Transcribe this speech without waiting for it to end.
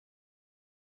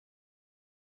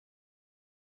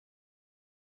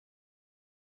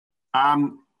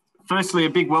Firstly, a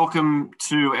big welcome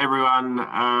to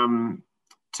everyone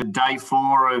to day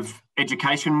 4 of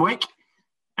Education Week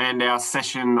and our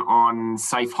session on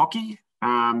safe hockey.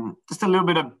 Just a little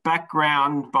bit of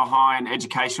background behind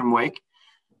Education Week.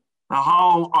 The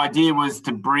whole idea was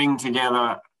to bring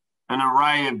together an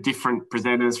array of different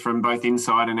presenters from both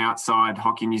inside and outside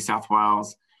Hockey New South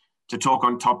Wales to talk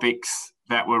on topics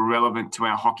that were relevant to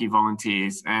our hockey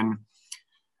volunteers. And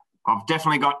I've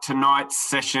definitely got tonight's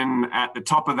session at the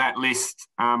top of that list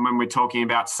when we're talking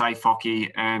about safe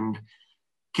hockey and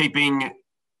keeping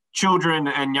children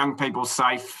and young people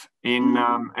safe in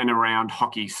and around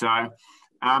hockey. So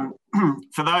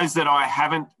for those that I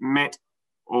haven't met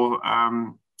or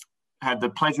had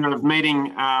the pleasure of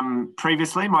meeting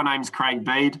previously, my name's Craig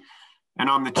Bede and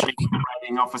I'm the Chief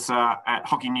Operating Officer at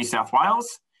Hockey New South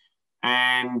Wales,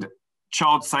 and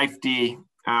child safety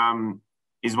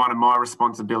is one of my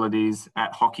responsibilities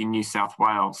at Hockey New South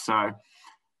Wales. So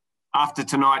after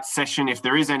tonight's session, if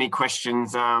there is any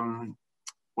questions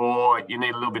or you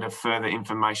need a little bit of further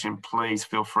information, please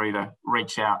feel free to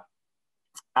reach out.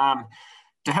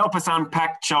 To help us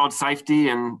unpack child safety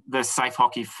and the safe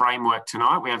hockey framework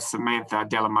tonight, we have Samantha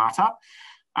Delamata.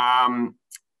 And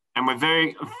we're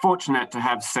very fortunate to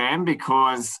have Sam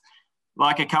because,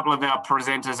 like a couple of our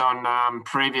presenters on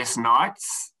previous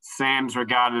nights, Sam's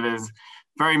regarded as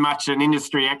very much an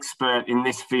industry expert in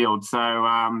this field. So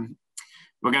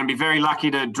we're going to be very lucky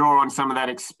to draw on some of that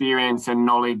experience and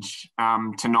knowledge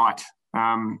tonight.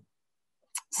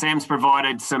 Sam's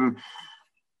provided some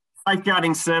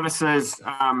safeguarding services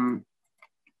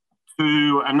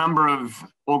to a number of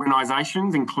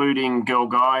organisations, including Girl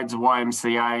Guides,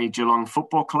 YMCA, Geelong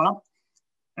Football Club,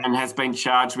 and has been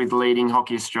charged with leading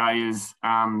Hockey Australia's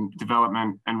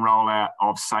development and rollout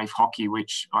of safe hockey,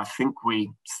 which I think we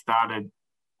started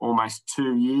almost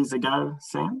 2 years ago,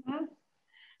 Sam. Mm-hmm.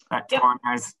 That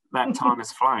time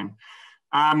has flown.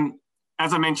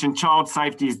 As I mentioned, child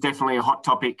safety is definitely a hot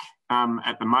topic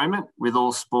at the moment, with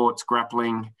all sports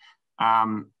grappling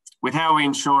with how we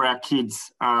ensure our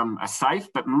kids are safe.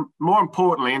 But more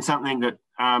importantly, and something that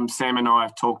Sam and I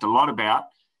have talked a lot about,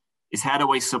 is how do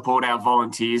we support our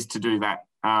volunteers to do that,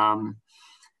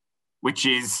 which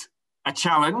is a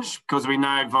challenge because we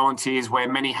know volunteers wear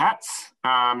many hats.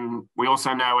 We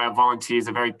also know our volunteers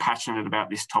are very passionate about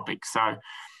this topic. So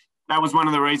that was one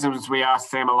of the reasons we asked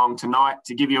Sam along tonight,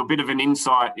 to give you a bit of an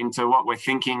insight into what we're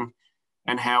thinking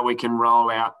and how we can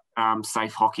roll out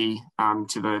safe hockey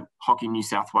to the Hockey New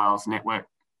South Wales network.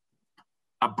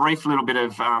 A brief little bit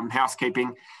of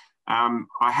housekeeping.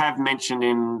 I have mentioned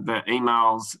in the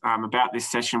emails about this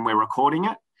session, we're recording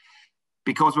it.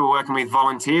 Because we're working with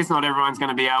volunteers, not everyone's going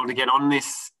to be able to get on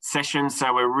this session.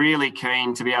 So we're really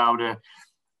keen to be able to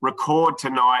record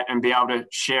tonight and be able to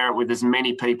share it with as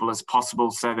many people as possible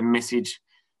so the message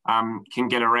can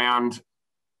get around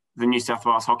the New South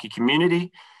Wales hockey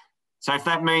community. So if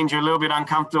that means you're a little bit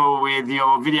uncomfortable with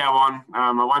your video on,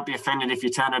 I won't be offended if you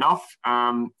turn it off.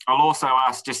 I'll also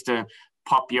ask just to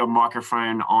pop your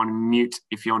microphone on mute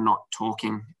if you're not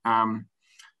talking.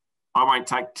 I won't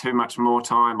take too much more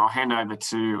time. I'll hand over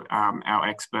to our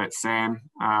expert, Sam.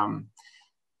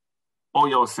 All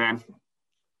yours, Sam.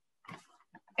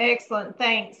 Excellent,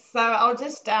 thanks. So I'll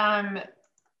just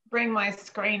bring my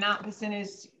screen up as soon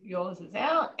as yours is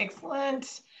out.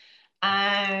 Excellent.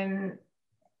 I'm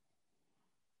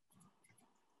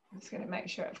just going to make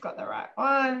sure I've got the right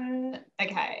one.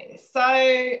 Okay,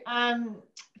 so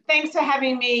thanks for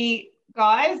having me,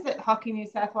 guys, at Hockey New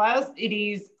South Wales. It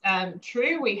is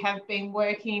true, we have been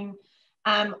working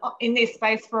in this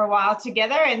space for a while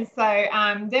together, and so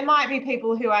there might be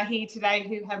people who are here today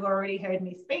who have already heard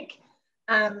me speak.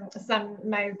 Some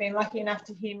may have been lucky enough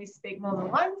to hear me speak more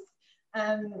than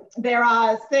once. There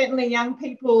are certainly young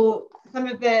people, some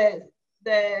of the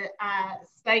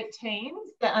state teams,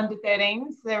 the under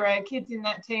 13s, there are kids in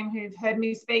that team who've heard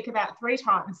me speak about 3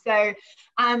 times. So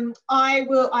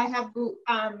I have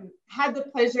had the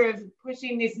pleasure of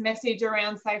pushing this message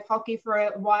around safe hockey for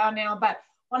a while now, but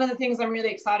one of the things I'm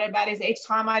really excited about is each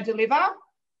time I deliver,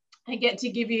 I get to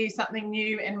give you something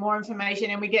new and more information,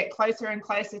 and we get closer and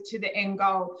closer to the end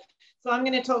goal. So I'm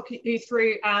going to talk you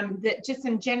through just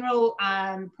some general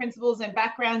principles and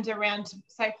background around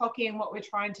safe hockey and what we're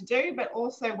trying to do, but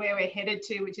also where we're headed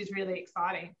to, which is really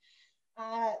exciting.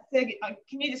 So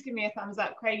can you just give me a thumbs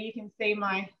up, Craig? You can see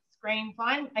my screen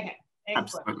fine? Okay,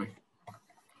 excellent. Absolutely.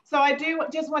 So I do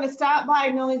just want to start by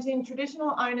acknowledging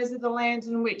traditional owners of the land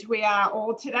in which we are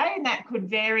all today, and that could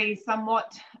vary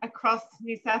somewhat across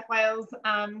New South Wales.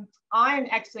 I'm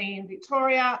actually in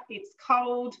Victoria. It's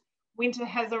cold. Winter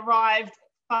has arrived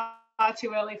far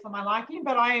too early for my liking,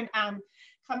 but I am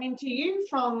coming to you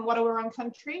from Wadawurrung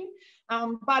country.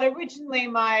 But originally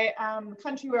my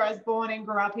country where I was born and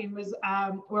grew up in was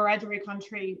Wiradjuri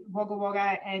country, Wagga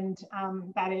Wagga, and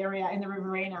that area in the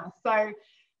Riverina. So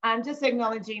just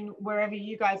acknowledging wherever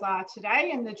you guys are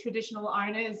today and the traditional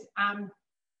owners.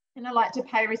 And I'd like to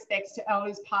pay respects to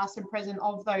elders past and present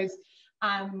of those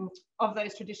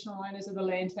traditional owners of the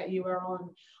land that you are on.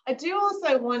 I do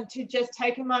also want to just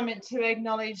take a moment to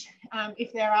acknowledge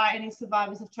if there are any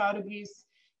survivors of child abuse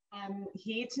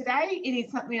here today. It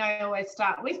is something I always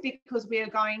start with because we are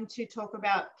going to talk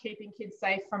about keeping kids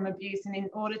safe from abuse, and in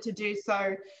order to do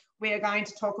so, we are going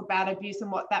to talk about abuse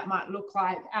and what that might look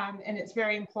like. And it's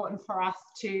very important for us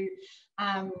to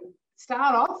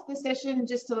start off the session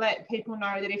just to let people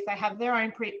know that if they have their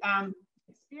own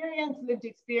lived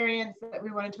experience, that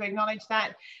we wanted to acknowledge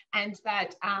that, and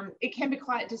that it can be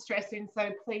quite distressing.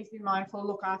 So please be mindful,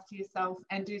 look after yourself,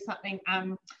 and do something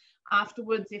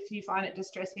afterwards if you find it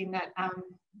distressing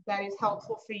that is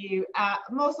helpful for you.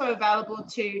 I'm also available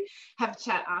to have a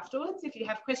chat afterwards if you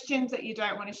have questions that you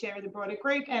don't want to share with the broader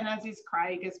group, and as is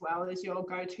Craig as well as your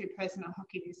go-to person at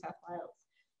Hockey New South Wales.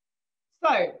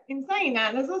 So in saying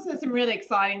that, there's also some really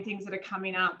exciting things that are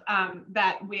coming up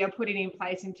that we are putting in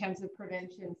place in terms of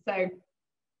prevention. So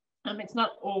it's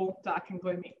not all dark and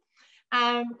gloomy.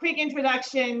 Quick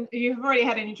introduction. You've already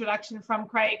had an introduction from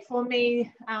Craig for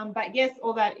me, but yes,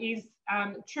 all that is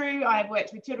true. I've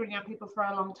worked with children and young people for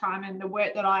a long time, and the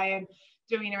work that I am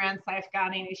doing around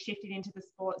safeguarding is shifting into the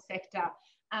sports sector.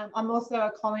 I'm also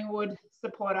a Collingwood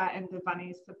supporter and the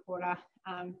Bunnies supporter,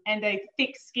 and a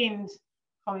thick-skinned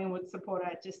Collingwood supporter,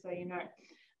 just so you know.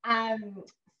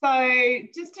 So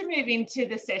just to move into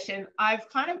the session, I've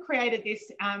kind of created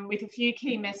this with a few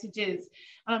key messages.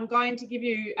 I'm going to give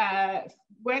you,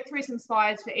 work through some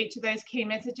slides for each of those key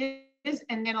messages,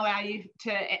 and then allow you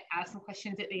to ask some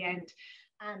questions at the end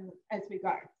as we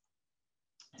go.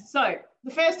 So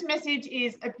the first message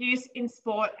is abuse in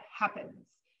sport happens.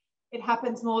 It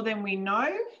happens more than we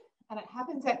know, and it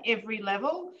happens at every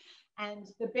level. And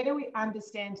the better we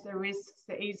understand the risks,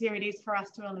 the easier it is for us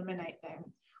to eliminate them.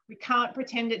 We can't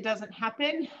pretend it doesn't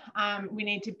happen. We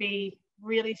need to be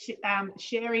really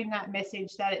sharing that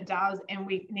message that it does, and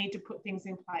we need to put things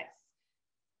in place.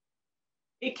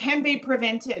 It can be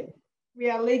prevented. We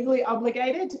are legally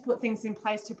obligated to put things in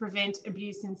place to prevent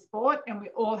abuse in sport, and we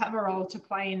all have a role to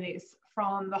play in this,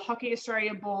 from the Hockey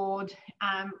Australia Board,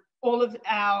 all of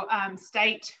our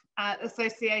state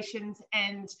associations,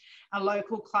 and our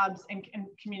local clubs and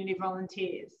community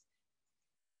volunteers.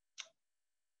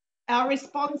 Our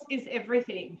response is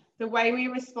everything. The way we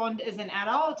respond as an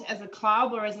adult, as a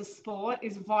club, or as a sport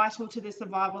is vital to the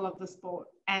survival of the sport,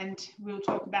 and we'll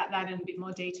talk about that in a bit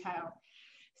more detail.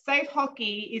 Safe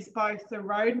hockey is both the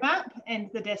roadmap and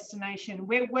the destination.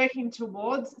 We're working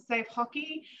towards safe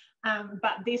hockey,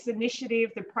 but this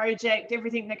initiative, the project,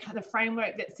 everything, the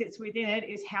framework that sits within it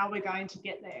is how we're going to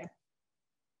get there.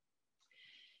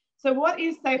 So what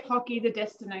is safe hockey, the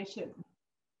destination?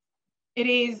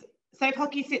 Safe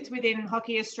hockey sits within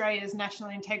Hockey Australia's National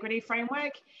Integrity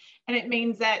Framework, and it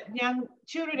means that young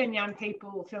children and young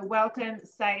people feel welcome,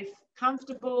 safe,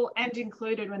 comfortable, and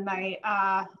included when they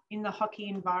are in the hockey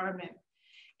environment.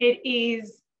 It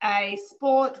is a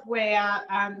sport where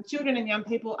children and young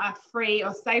people are free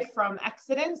or safe from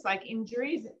accidents like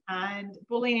injuries and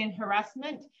bullying and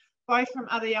harassment, both from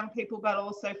other young people but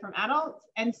also from adults,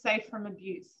 and safe from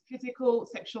abuse, physical,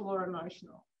 sexual, or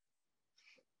emotional.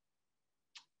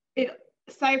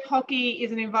 Safe hockey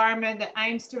is an environment that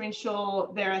aims to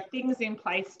ensure there are things in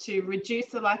place to reduce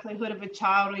the likelihood of a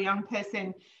child or young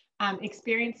person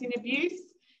experiencing abuse,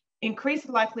 increase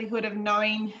the likelihood of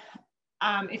knowing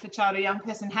if a child or young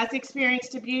person has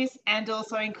experienced abuse, and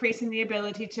also increasing the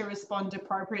ability to respond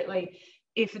appropriately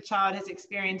if a child has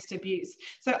experienced abuse.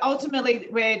 So ultimately,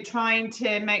 we're trying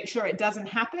to make sure it doesn't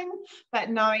happen, but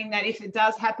knowing that if it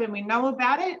does happen, we know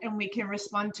about it and we can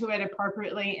respond to it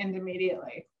appropriately and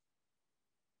immediately.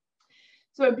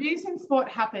 So abuse in sport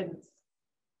happens.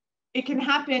 It can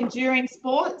happen during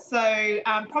sport, so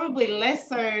probably less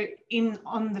so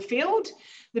on the field,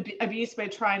 the abuse we're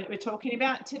talking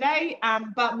about today,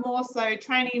 but more so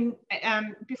training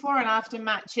before and after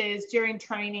matches, during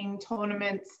training,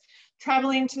 tournaments,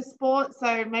 traveling to sport,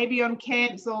 so maybe on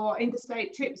camps or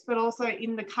interstate trips, but also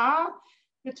in the car,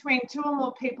 between two or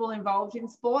more people involved in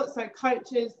sport, so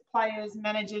coaches, players,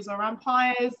 managers, or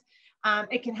umpires.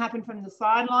 It can happen from the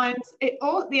sidelines.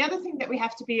 The other thing that we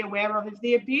have to be aware of is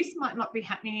the abuse might not be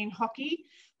happening in hockey,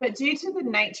 but due to the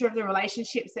nature of the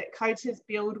relationships that coaches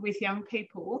build with young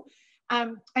people,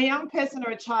 a young person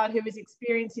or a child who is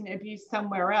experiencing abuse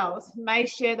somewhere else may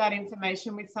share that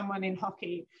information with someone in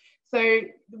hockey. So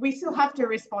we still have to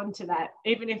respond to that,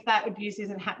 even if that abuse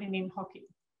isn't happening in hockey.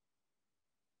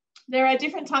 There are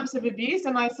different types of abuse,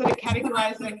 and I sort of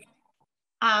categorise them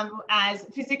as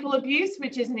physical abuse,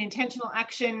 which is an intentional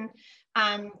action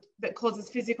that causes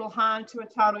physical harm to a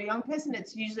child or young person.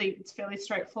 It's fairly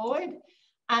straightforward.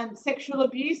 Sexual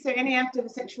abuse, so any act of a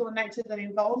sexual nature that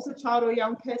involves a child or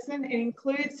young person. It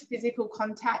includes physical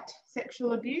contact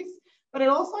sexual abuse, but it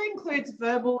also includes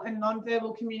verbal and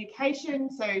non-verbal communication,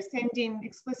 so sending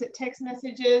explicit text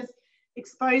messages,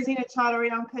 exposing a child or a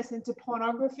young person to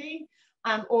pornography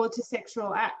or to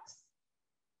sexual acts.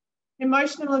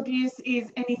 Emotional abuse is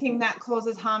anything that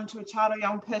causes harm to a child or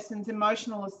young person's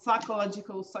emotional,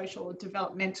 psychological, social, or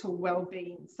developmental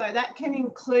well-being. So that can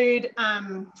include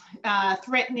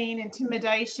threatening,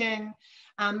 intimidation,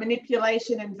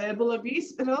 manipulation, and verbal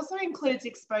abuse, but it also includes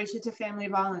exposure to family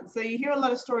violence. So you hear a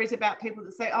lot of stories about people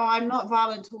that say, oh, I'm not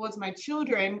violent towards my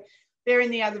children, they're in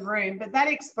the other room, but that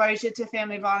exposure to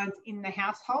family violence in the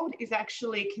household is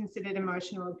actually considered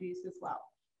emotional abuse as well.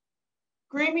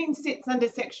 Grooming sits under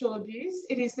sexual abuse.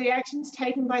 It is the actions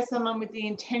taken by someone with the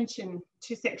intention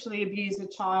to sexually abuse a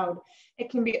child. It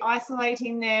can be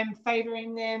isolating them,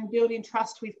 favouring them, building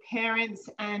trust with parents,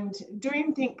 and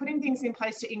putting things in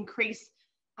place to increase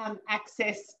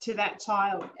access to that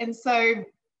child. And so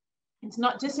it's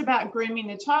not just about grooming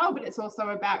the child, but it's also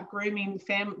about grooming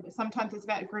family. Sometimes it's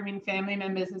about grooming family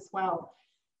members as well.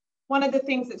 One of the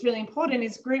things that's really important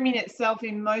is grooming itself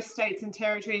in most states and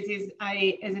territories is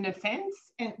an offence,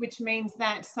 which means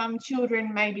that some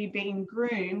children may be being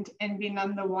groomed and be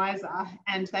none the wiser,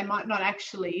 and they might not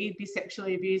actually be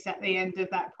sexually abused at the end of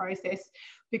that process,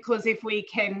 because if we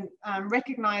can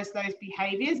recognise those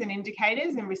behaviours and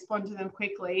indicators and respond to them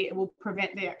quickly, it will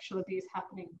prevent the actual abuse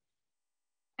happening.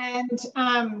 And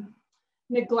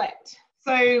neglect.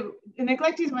 So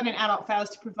neglect is when an adult fails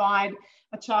to provide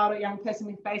a child or young person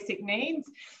with basic needs.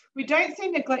 We don't see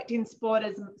neglect in sport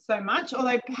as so much,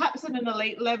 although perhaps at an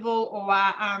elite level, or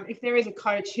if there is a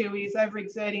coach who is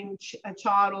overexerting a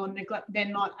child or they're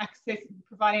not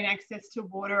providing access to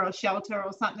water or shelter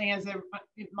or something,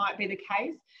 it might be the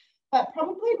case. But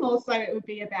probably more so it would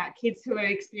be about kids who are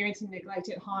experiencing neglect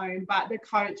at home, but the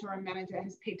coach or a manager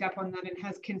has picked up on that and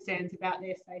has concerns about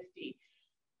their safety.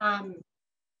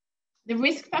 The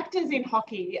risk factors in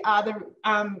hockey are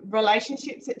the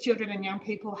relationships that children and young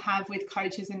people have with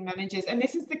coaches and managers. And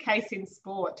this is the case in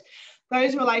sport.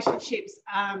 Those relationships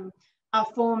are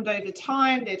formed over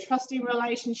time. They're trusting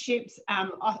relationships.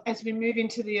 As we move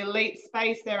into the elite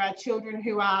space, there are children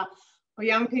or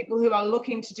young people who are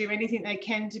looking to do anything they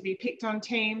can to be picked on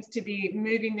teams, to be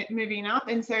moving up.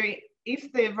 And so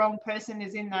if the wrong person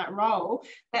is in that role,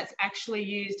 that's actually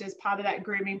used as part of that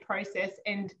grooming process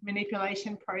and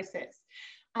manipulation process.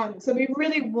 So we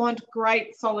really want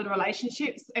great, solid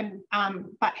relationships,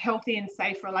 but healthy and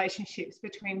safe relationships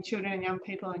between children and young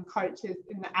people and coaches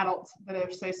and the adults that are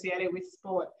associated with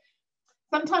sport.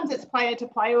 Sometimes it's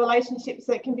player-to-player relationships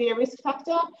that can be a risk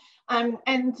factor.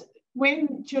 And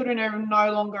when children are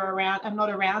no longer around and not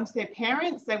around their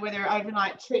parents, so whether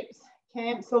overnight trips,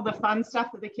 camps, all the fun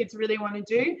stuff that the kids really want to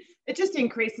do, it just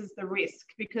increases the risk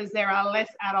because there are less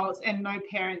adults and no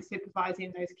parents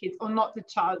supervising those kids, or not the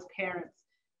child's parents.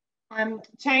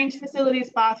 Change facilities,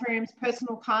 bathrooms,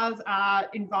 personal cars are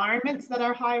environments that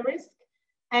are high risk.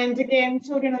 And again,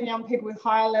 children and young people with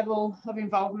higher level of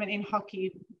involvement in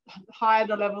hockey, the higher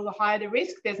the level, the higher the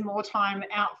risk. There's more time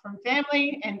out from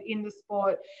family and in the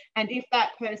sport. And if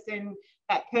that person,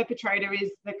 that perpetrator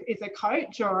is a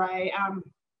coach or a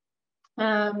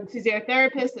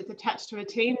physiotherapist that's attached to a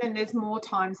team, then there's more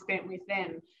time spent with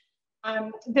them.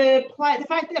 The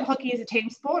fact that hockey is a team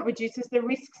sport reduces the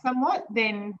risk somewhat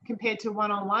then compared to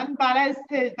one-on-one, but as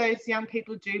those young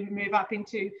people do move up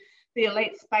into the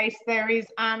elite space, there is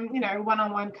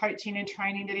one-on-one coaching and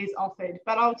training that is offered,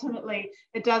 but ultimately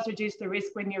it does reduce the risk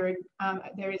when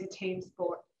there is a team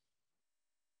sport.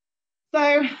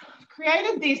 So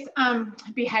created this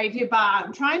behaviour bar.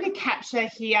 I'm trying to capture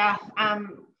here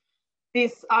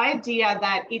this idea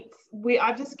that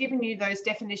I've just given you those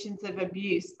definitions of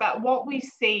abuse, but what we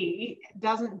see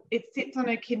it sits on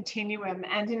a continuum,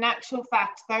 and in actual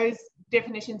fact, those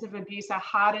definitions of abuse are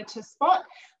harder to spot,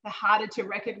 they're harder to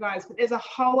recognise, but there's a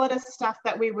whole lot of stuff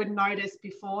that we would notice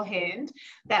beforehand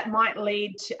that might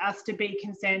lead to us to be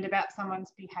concerned about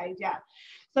someone's behaviour.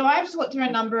 So I've talked to a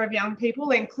number of young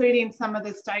people, including some of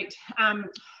the state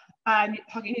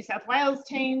Hockey New South Wales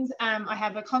teams. I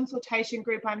have a consultation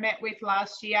group I met with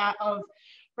last year of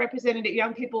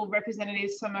young people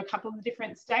representatives from a couple of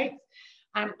different states.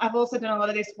 I've also done a lot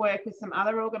of this work with some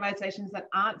other organisations that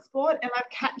aren't sport, and I've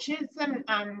captured some,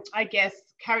 I guess,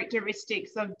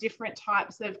 characteristics of different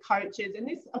types of coaches, and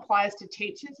this applies to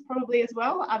teachers probably as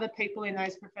well, other people in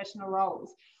those professional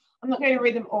roles. I'm not going to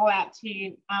read them all out to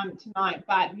you tonight,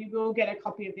 but you will get a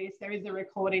copy of this. There is a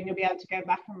recording. You'll be able to go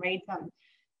back and read them.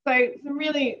 So some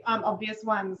really obvious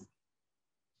ones.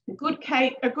 A good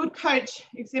coach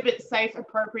exhibits safe,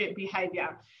 appropriate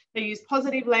behaviour. They use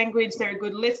positive language, they're a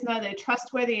good listener, they're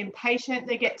trustworthy and patient,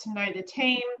 they get to know the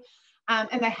team,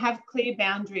 and they have clear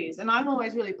boundaries. And I'm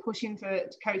always really pushing for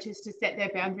coaches to set their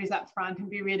boundaries up front and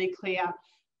be really clear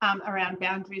around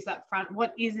boundaries up front.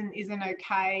 What isn't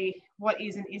okay, what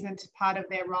isn't part of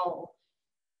their role.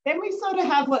 Then we sort of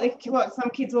have what some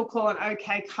kids will call an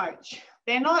okay coach.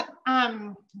 They're not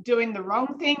doing the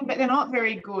wrong thing, but they're not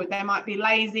very good. They might be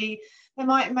lazy. They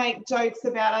might make jokes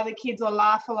about other kids or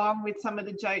laugh along with some of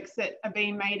the jokes that are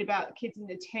being made about the kids in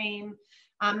the team.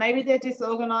 Maybe they're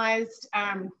disorganized.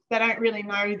 They don't really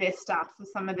know their stuff, for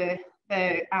some of the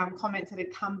comments that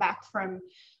have come back from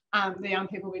the young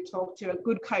people we talked to. A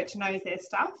good coach knows their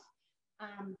stuff.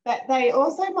 But they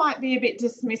also might be a bit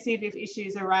dismissive if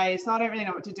issues are raised. So I don't really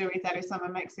know what to do with that if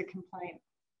someone makes a complaint.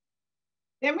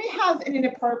 Then we have an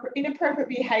inappropriate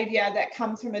behaviour that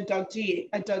comes from a dodgy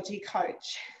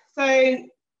coach. So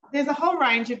there's a whole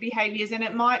range of behaviours, and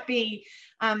it might be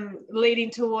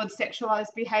leading towards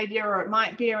sexualised behaviour, or it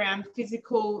might be around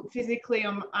physically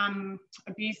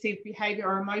abusive behaviour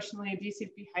or emotionally abusive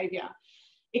behaviour.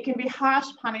 It can be harsh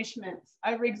punishments,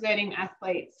 overexerting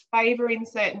athletes, favouring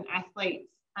certain athletes.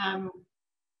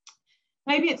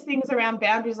 Maybe it's things around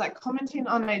boundaries, like commenting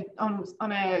on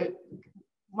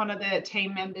one of the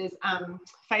team members'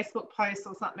 Facebook posts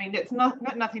or something that's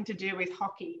got nothing to do with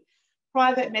hockey.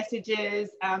 Private messages,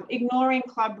 ignoring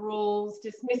club rules,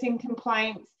 dismissing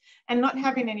complaints, and not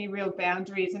having any real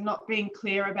boundaries and not being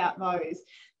clear about those.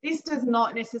 This does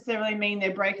not necessarily mean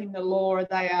they're breaking the law or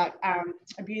they are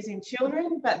abusing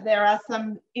children, but there are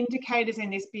some indicators in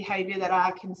this behaviour that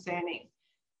are concerning.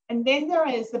 And then there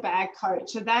is the bad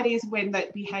coach. So that is when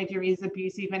that behaviour is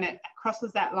abusive and it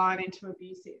crosses that line into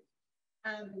abusive.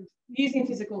 Using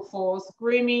physical force,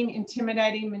 grooming,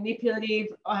 intimidating, manipulative,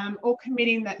 or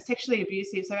committing that sexually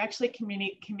abusive. So actually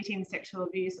committing sexual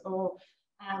abuse, or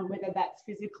whether that's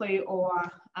physically or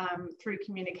through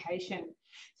communication.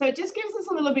 So it just gives us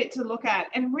a little bit to look at.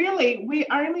 And really, we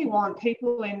only want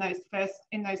people in those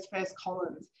first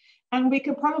columns. And we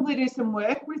could probably do some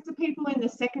work with the people in the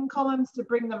second columns to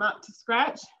bring them up to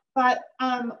scratch. But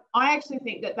I actually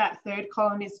think that third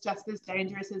column is just as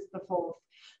dangerous as the fourth,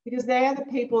 because they are the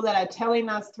people that are telling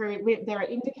us there are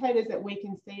indicators that we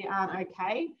can see aren't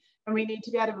okay, and we need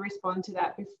to be able to respond to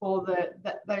that before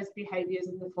those behaviours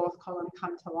in the fourth column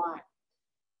come to light.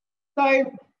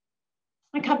 So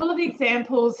a couple of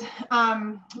examples.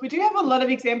 We do have a lot of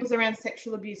examples around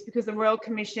sexual abuse, because the Royal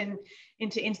Commission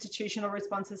into Institutional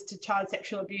Responses to Child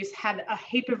Sexual Abuse had a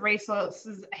heap of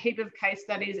resources, a heap of case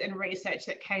studies and research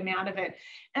that came out of it.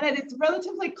 And it's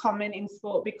relatively common in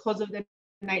sport because of the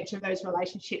nature of those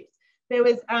relationships. There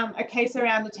was a case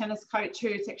around a tennis coach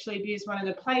who sexually abused one of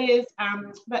the players,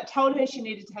 but told her she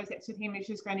needed to have sex with him if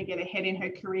she was going to get ahead in her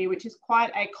career, which is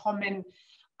quite a common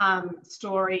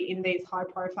story in these high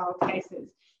profile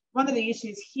cases. One of the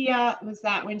issues here was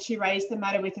that when she raised the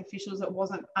matter with officials, it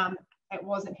wasn't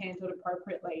handled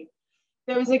appropriately.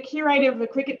 There was a curator of a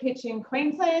cricket pitch in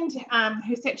Queensland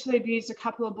who sexually abused a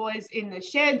couple of boys in the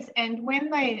sheds, and when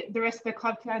the rest of the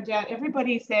club found out,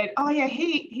 everybody said, oh yeah,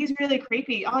 he's really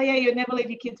creepy. Oh yeah, you'd never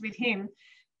leave your kids with him.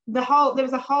 There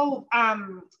was a whole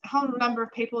number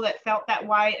of people that felt that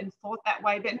way and thought that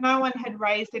way, but no one had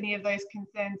raised any of those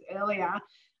concerns earlier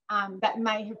that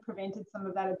may have prevented some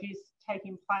of that abuse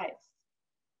taking place.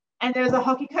 And there was a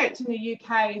hockey coach in the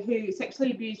UK who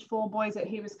sexually abused 4 boys that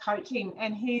he was coaching,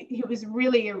 and he was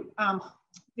really,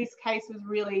 this case was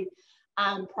really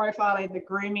profiling the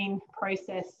grooming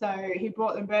process. So he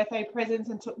brought them birthday presents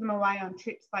and took them away on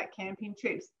trips like camping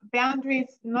trips.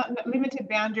 Boundaries, not limited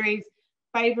boundaries,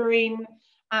 favouring,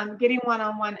 getting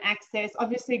one-on-one access,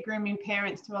 obviously grooming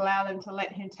parents to allow them to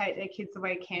let him take their kids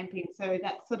away camping. So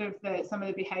that's sort of some of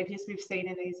the behaviours we've seen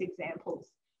in these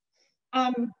examples.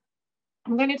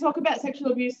 I'm going to talk about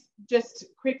sexual abuse just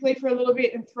quickly for a little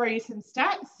bit and throw you some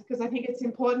stats, because I think it's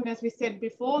important, as we said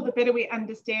before, the better we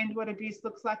understand what abuse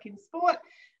looks like in sport,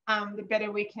 the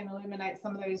better we can eliminate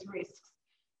some of those risks.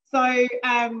 So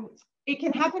it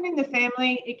can happen in the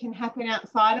family, it can happen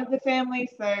outside of the family,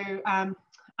 so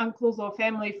uncles or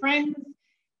family friends,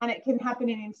 and it can happen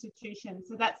in institutions.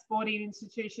 So that's sporting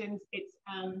institutions, it's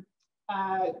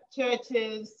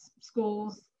churches,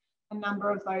 schools, a number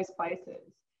of those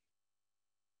places.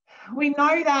 we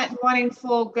know that 1 in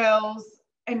 4 girls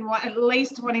and at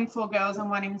least 1 in 4 girls and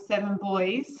 1 in 7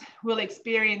 boys will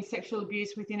experience sexual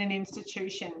abuse within an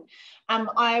institution.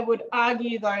 I would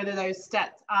argue, though, that those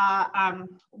stats are,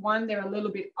 one, they're a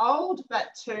little bit old, but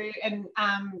two, and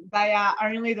they are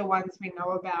only the ones we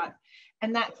know about.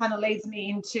 And that kind of leads me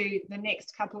into the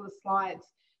next couple of slides.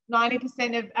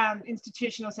 90% of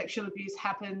institutional sexual abuse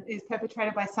is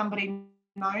perpetrated by somebody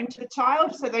known to the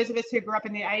child. So those of us who grew up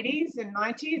in the 80s and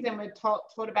 90s and were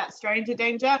taught about stranger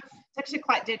danger, it's actually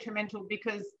quite detrimental,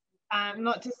 because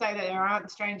not to say that there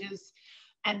aren't strangers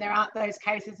and there aren't those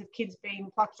cases of kids being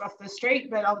plucked off the street,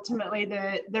 but ultimately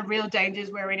the real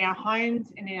dangers were in our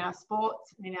homes and in our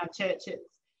sports and in our churches.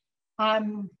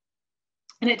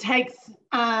 And it takes,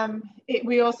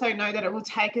 we also know that it will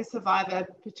take a survivor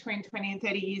between 20 and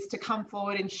 30 years to come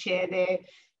forward and share their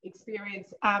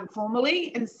experience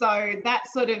formally. And so that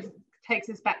sort of takes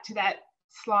us back to that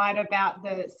slide about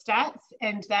the stats,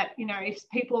 and that, you know, if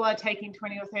people are taking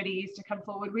 20 or 30 years to come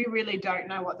forward, we really don't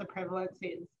know what the prevalence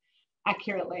is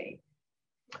accurately.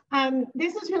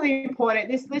 This is really important.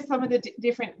 This lists some of the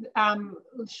different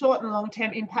short and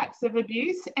long-term impacts of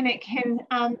abuse, and it can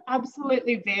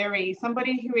absolutely vary.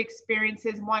 Somebody who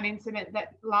experiences one incident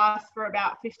that lasts for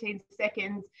about 15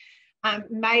 seconds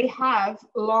may have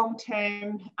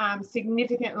long-term,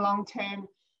 significant long-term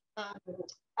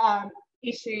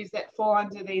issues that fall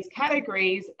under these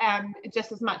categories,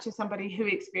 just as much as somebody who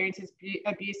experiences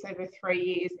abuse over 3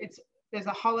 years. There's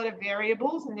a whole lot of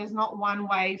variables, and there's not one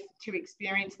way to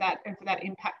experience that and for that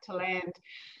impact to land.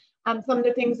 Some of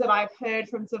the things that I've heard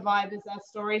from survivors are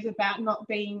stories about not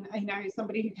being, you know,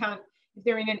 somebody who can't, if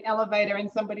they're in an elevator and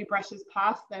somebody brushes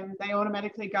past them, they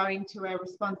automatically go into a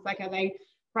response like, are they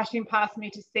brushing past me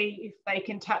to see if they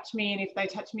can touch me, and if they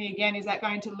touch me again, is that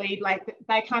going to lead, like,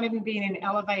 they can't even be in an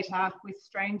elevator with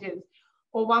strangers.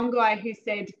 Or one guy who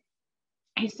said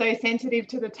he's so sensitive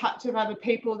to the touch of other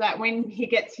people that when he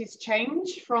gets his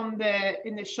change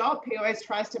in the shop, he always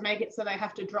tries to make it so they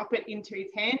have to drop it into his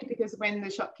hand, because when the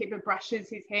shopkeeper brushes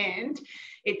his hand,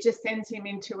 it just sends him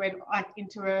into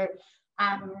a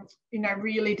you know,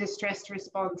 really distressed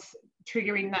response,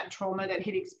 triggering that trauma that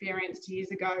he'd experienced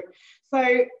years ago.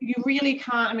 So you really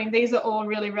can't, I mean, these are all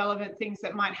really relevant things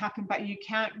that might happen, but you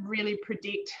can't really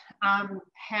predict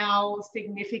how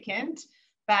significant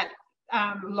that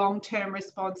long-term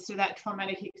response to that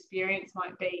traumatic experience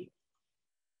might be.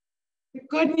 The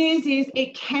good news is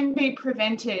it can be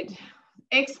prevented.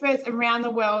 Experts around the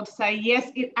world say,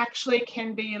 yes, it actually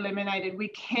can be eliminated. We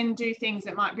can do things.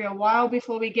 It might be a while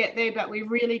before we get there, but we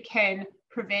really can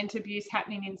prevent abuse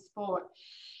happening in sport.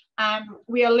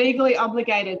 We are legally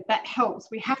obligated. That helps.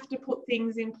 We have to put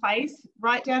things in place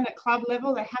right down at club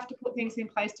level. They have to put things in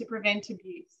place to prevent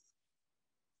abuse.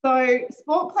 So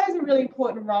sport plays a really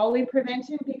important role in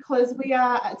prevention, because we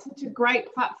are such a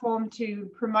great platform to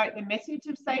promote the message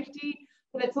of safety,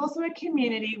 but it's also a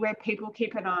community where people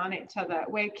keep an eye on each other,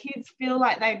 where kids feel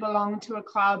like they belong to a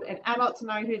club and adults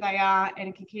know who they are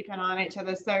and can keep an eye on each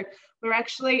other. So we're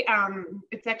actually,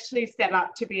 it's actually set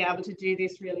up to be able to do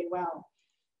this really well.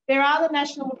 There are the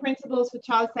national principles for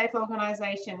child safe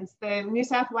organisations. The New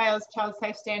South Wales Child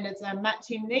Safe Standards are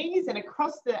matching these, and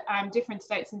across the different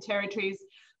states and territories,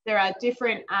 there are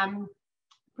different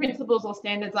principles or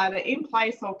standards either in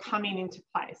place or coming into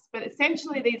place. But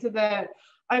essentially, these are the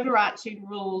overarching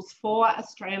rules for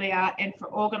Australia and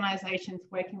for organisations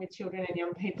working with children and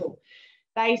young people.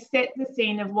 They set the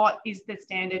scene of what is the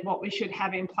standard, what we should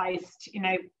have in place, you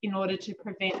know, in order to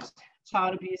prevent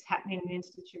child abuse happening in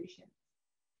institutions.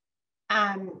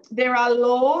 There are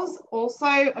laws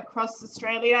also across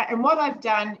Australia, and what I've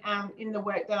done in the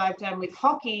work that I've done with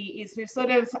hockey is we've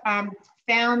sort of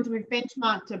we've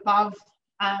benchmarked above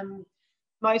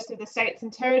most of the states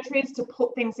and territories to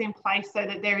put things in place so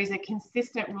that there is a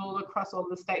consistent rule across all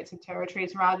the states and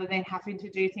territories, rather than having to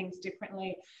do things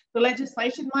differently. The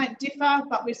legislation might differ,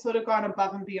 but we've sort of gone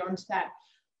above and beyond that.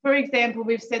 For example,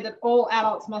 we've said that all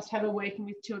adults must have a working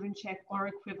with children check or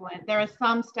equivalent. There are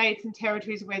some states and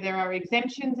territories where there are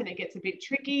exemptions and it gets a bit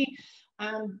tricky,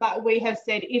 but we have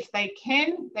said if they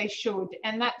can, they should.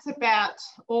 And that's about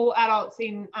all adults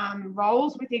in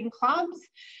roles within clubs.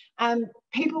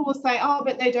 People will say, oh,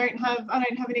 but I don't have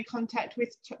any contact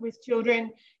with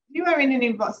children. If you are in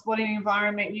an sporting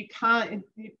environment, you can't,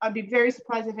 I'd be very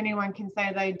surprised if anyone can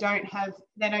say they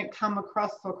don't come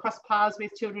across or cross paths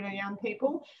with children or young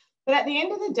people. But at the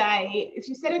end of the day, if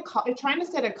you're trying to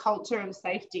set a culture of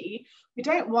safety, we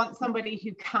don't want somebody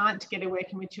who can't get a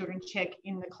working with children check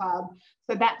in the club.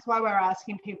 So that's why we're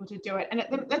asking people to do it. And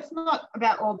that's not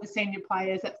about all the senior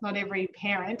players. That's not every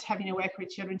parent having a work with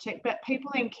children check, but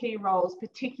people in key roles,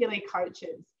 particularly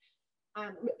coaches.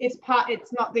 It's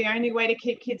not the only way to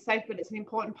keep kids safe, but it's an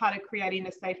important part of creating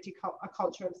a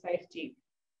culture of safety.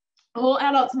 All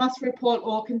adults must report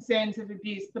all concerns of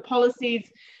abuse. The policies,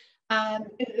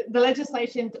 the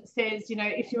legislation says, you know,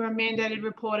 if you're a mandated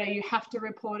reporter, you have to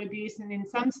report abuse. And in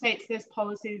some states, there's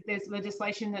policies, there's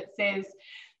legislation that says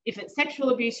if it's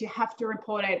sexual abuse, you have to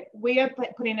report it. We are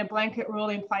putting a blanket rule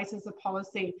in place as a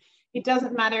policy. It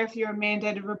doesn't matter if you're a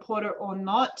mandated reporter or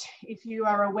not. If you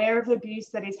are aware of abuse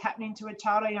that is happening to a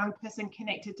child or young person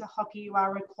connected to hockey, you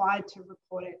are required to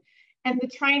report it. And the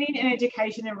training and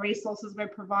education and resources we're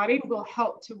providing will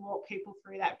help to walk people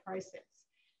through that process.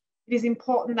 It is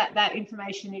important that that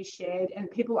information is shared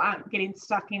and people aren't getting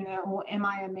stuck in there, or am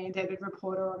I a mandated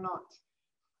reporter or not?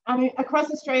 I mean,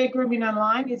 across Australia, grooming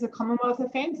online is a Commonwealth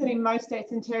offence, and in most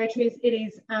states and territories, it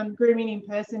is grooming in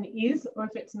person is, or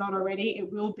if it's not already,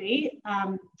 it will be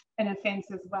an offence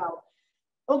as well.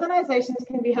 Organisations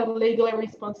can be held legally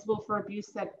responsible for abuse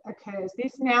that occurs.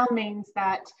 This now means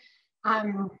that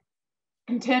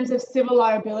in terms of civil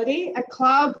liability, a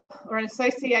club or an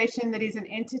association that is an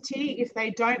entity, if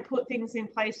they don't put things in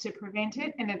place to prevent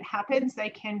it and it happens, they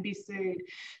can be sued.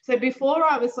 So before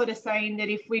I was sort of saying that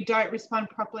if we don't respond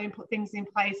properly and put things in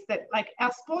place, that like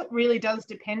our sport really does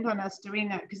depend on us doing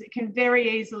that, because it can very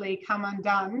easily come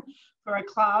undone for a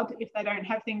club if they don't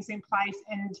have things in place,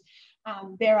 and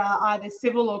there are either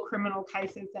civil or criminal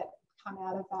cases that come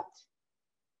out of that.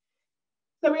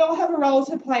 So we all have a role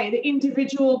to play. The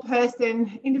individual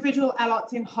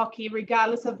adults in hockey,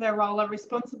 regardless of their role, are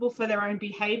responsible for their own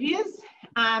behaviours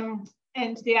and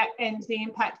the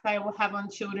impact they will have on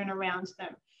children around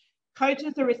them.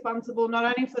 Coaches are responsible not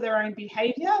only for their own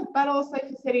behaviour, but also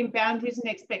for setting boundaries and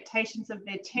expectations of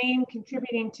their team,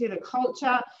 contributing to the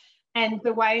culture and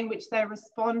the way in which they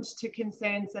respond to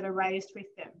concerns that are raised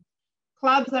with them.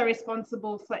 Clubs are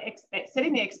responsible for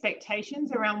setting the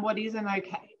expectations around what isn't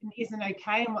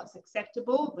okay and what's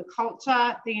acceptable, the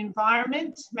culture, the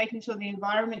environment, making sure the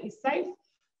environment is safe,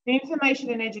 the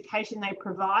information and education they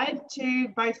provide to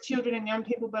both children and young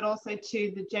people, but also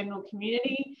to the general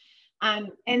community,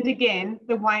 and again,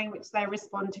 the way in which they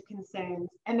respond to concerns.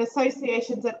 And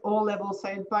associations at all levels,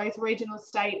 so both regional,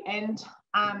 state and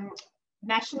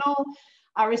national,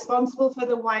 are responsible for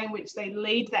the way in which they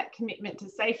lead that commitment to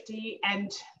safety,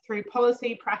 and through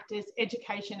policy, practice,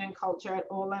 education and culture at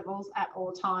all levels, at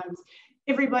all times.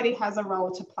 Everybody has a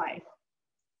role to play.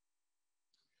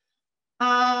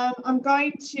 I'm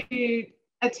going to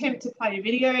attempt to play a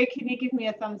video. Can you give me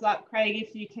a thumbs up, Craig,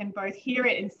 if you can both hear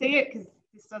it and see it, because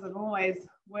this doesn't always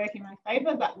work in my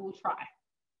favour, but we'll try.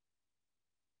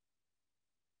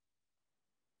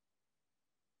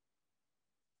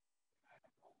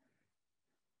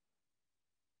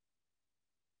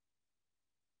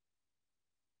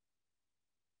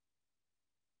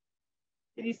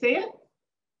 Did you see it?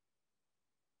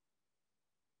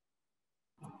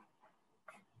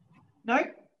 No?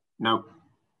 No.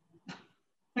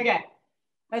 Okay,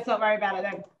 let's not worry about it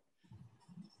then.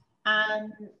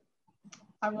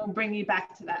 I will bring you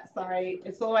back to that. Sorry,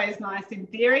 it's always nice in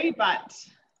theory, but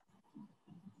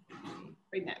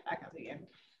bring that back up again.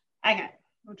 Okay,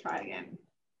 we'll try it again.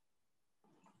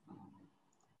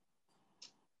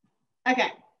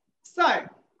 Okay, so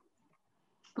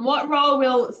what role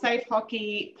will Safe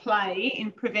Hockey play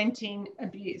in preventing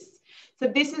abuse? So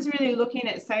this is really looking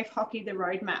at Safe Hockey, the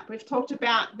roadmap. We've talked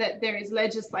about that there is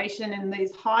legislation and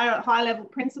these high level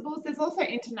principles. There's also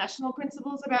international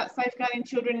principles about safeguarding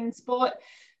children in sport.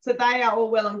 So they are all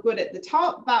well and good at the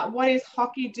top, but what is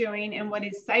hockey doing and what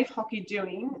is Safe Hockey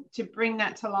doing to bring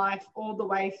that to life all the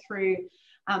way through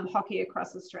hockey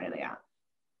across Australia?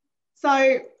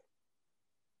 So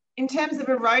in terms of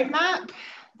a roadmap,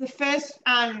 the first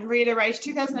reiteration,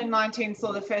 2019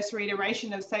 saw the first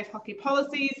reiteration of Safe Hockey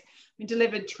policies. We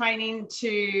delivered training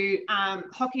to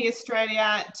Hockey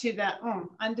Australia, to the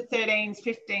under 13s,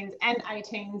 15s and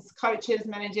 18s, coaches,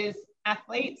 managers,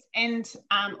 athletes, and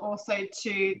also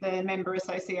to the member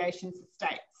associations of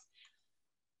states.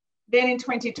 Then in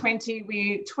 2020,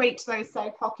 we tweaked those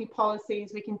Safe Hockey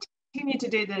policies. We continue to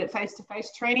do the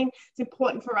face-to-face training. It's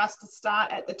important for us to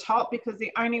start at the top, because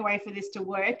the only way for this to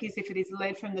work is if it is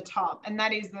led from the top. And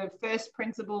that is the first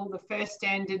principle, the first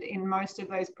standard in most of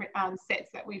those sets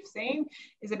that we've seen,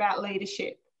 is about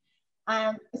leadership.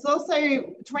 It's also,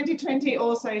 2020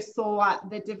 also saw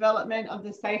the development of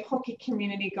the Safe Hockey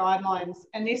Community Guidelines.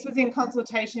 And this was in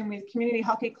consultation with community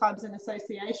hockey clubs and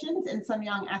associations and some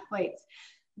young athletes.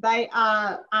 They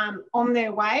are on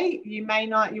their way. You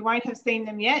won't have seen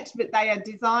them yet, but they are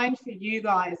designed for you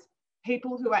guys,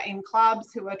 people who are in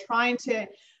clubs, who are trying to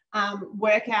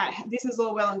work out, this is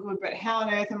all well and good, but how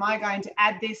on earth am I going to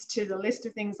add this to the list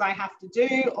of things I have to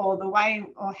do, or the way,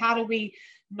 or how do we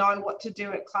know what to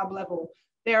do at club level?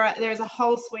 There's a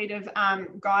whole suite of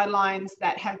guidelines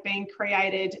that have been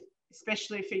created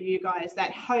especially for you guys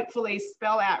that hopefully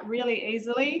spell out really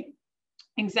easily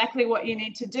exactly what you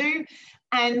need to do,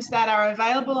 and that are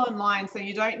available online, so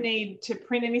you don't need to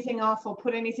print anything off or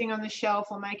put anything on the shelf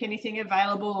or make anything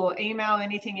available or email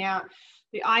anything out.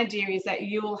 The idea is that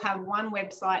you will have one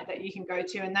website that you can go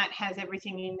to, and that has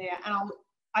everything in there. And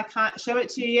I can't show it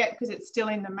to you yet because it's still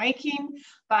in the making,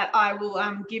 but I will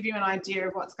give you an idea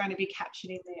of what's going to be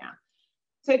captured in there.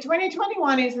 So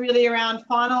 2021 is really around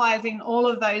finalising all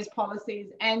of those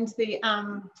policies and the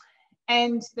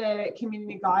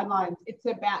community guidelines. It's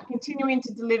about continuing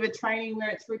to deliver training where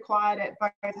it's required at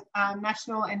both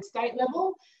national and state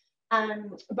level,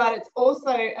 but it's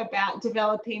also about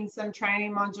developing some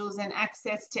training modules and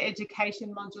access to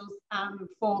education modules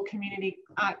for community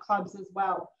clubs as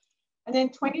well. And then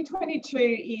 2022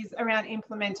 is around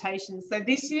implementation. So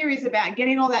this year is about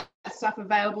getting all that stuff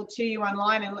available to you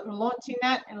online and launching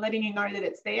that and letting you know that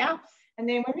it's there. And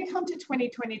then when we come to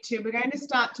 2022, we're going to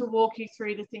start to walk you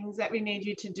through the things that we need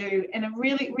you to do. And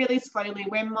really, really slowly,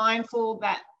 we're mindful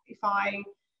that if I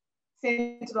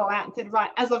sent it all out and said, right,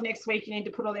 as of next week, you need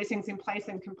to put all these things in place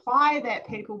and comply, that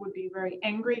people would be very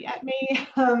angry at me.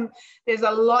 There's a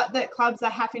lot that clubs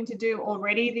are having to do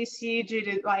already this year due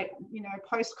to, like, you know,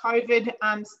 post-COVID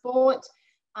sport.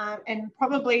 And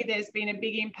probably there's been a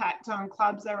big impact on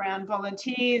clubs around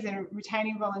volunteers and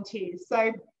retaining volunteers.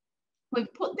 So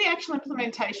we've put the actual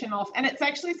implementation off, and it's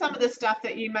actually some of the stuff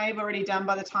that you may have already done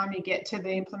by the time you get to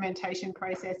the implementation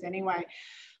process anyway.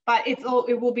 But it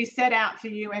will be set out for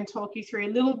you and talk you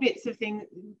through little bits of things,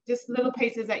 just little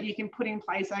pieces that you can put in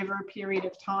place over a period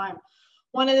of time.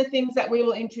 One of the things that we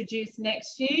will introduce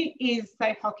next year is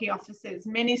safe hockey officers.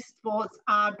 Many sports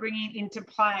are bringing into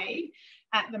play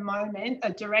at the moment a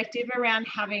directive around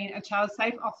having a child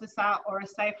safe officer or a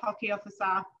safe hockey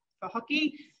officer for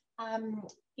hockey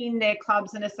in their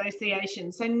clubs and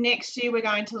associations. So next year we're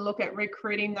going to look at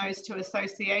recruiting those to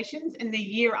associations, and the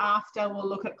year after we'll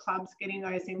look at clubs getting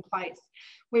those in place.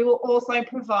 We will also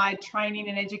provide training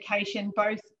and education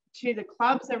both to the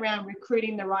clubs around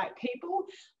recruiting the right people,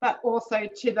 but also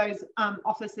to those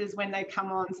officers when they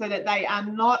come on, so that they are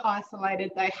not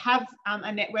isolated. They have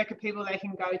a network of people they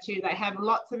can go to. They have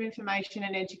lots of information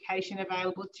and education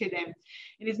available to them.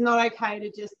 It is not okay to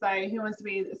just say, who wants to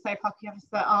be a safe hockey officer?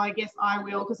 Oh, I guess I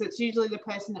will, because it's usually the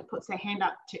person that puts their hand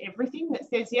up to everything that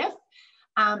says yes.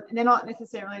 And they're not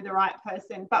necessarily the right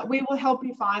person, but we will help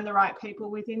you find the right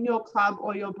people within your club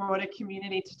or your broader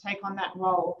community to take on that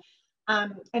role.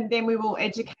 And then we will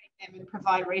educate them and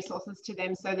provide resources to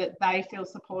them so that they feel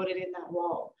supported in that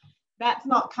role. That's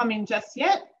not coming just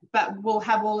yet, but we'll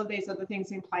have all of these other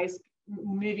things in place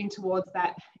moving towards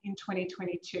that in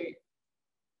 2022.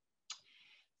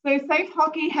 So Safe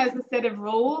Hockey has a set of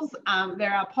rules.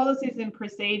 There are policies and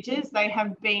procedures. They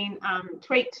have been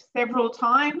tweaked several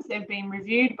times. They've been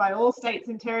reviewed by all states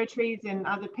and territories and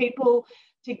other people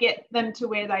to get them to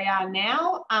where they are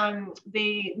now.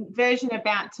 The version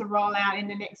about to roll out in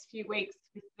the next few weeks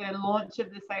with the launch of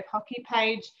the Safe Hockey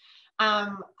page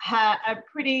are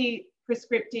pretty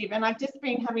prescriptive. And I've just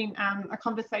been having a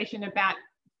conversation about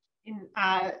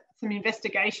some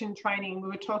investigation training. We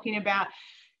were talking about,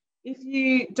 if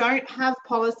you don't have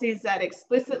policies that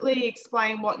explicitly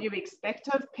explain what you expect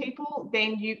of people,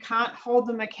 then you can't hold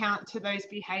them account to those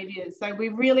behaviours. So we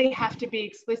really have to be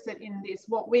explicit in this,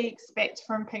 what we expect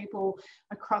from people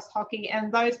across hockey,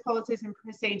 and those policies and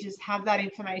procedures have that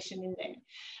information in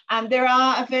there.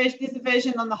 There's a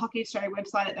version on the Hockey Australia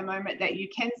website at the moment that you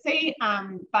can see,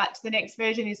 but the next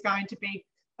version is going to be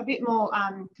a bit more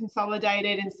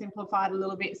consolidated and simplified a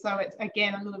little bit. So it's,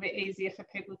 again, a little bit easier for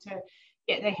people to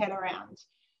get their head around.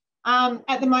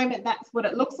 At the moment, that's what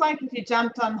it looks like. If you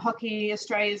jumped on Hockey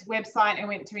Australia's website and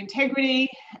went to Integrity,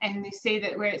 and you see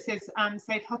that where it says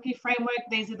Safe Hockey Framework,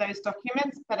 these are those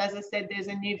documents. But as I said, there's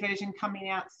a new version coming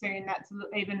out soon that's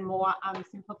even more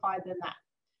simplified than that.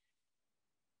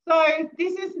 So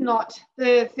this is not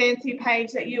the fancy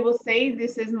page that you will see.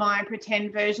 This is my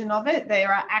pretend version of it.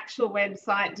 There are actual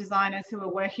website designers who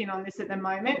are working on this at the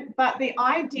moment. But the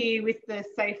idea with the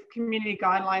Safe Community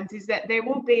Guidelines is that there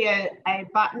will be a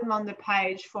button on the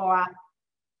page for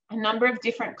a number of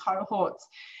different cohorts.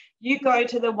 You go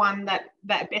to the one that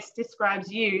best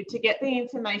describes you to get the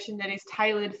information that is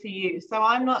tailored for you. So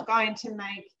I'm not going to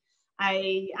make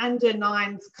a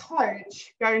under-9s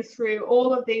coach go through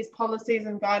all of these policies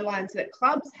and guidelines that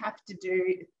clubs have to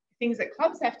do, things that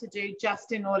clubs have to do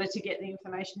just in order to get the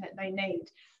information that they need.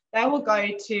 They will go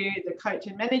to the coach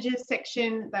and managers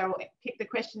section. They will pick the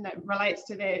question that relates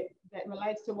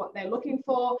to what they're looking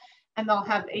for, and they'll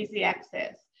have easy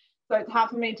access. So it's hard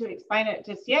for me to explain it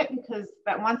just yet,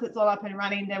 but once it's all up and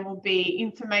running, there will be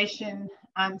information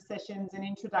sessions and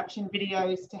introduction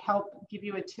videos to help give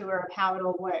you a tour of how it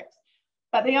all works.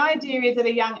 But the idea is that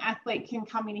a young athlete can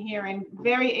come in here and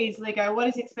very easily go, what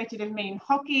is expected of me in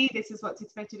hockey? This is what's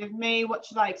expected of me. What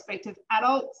should I expect of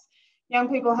adults? Young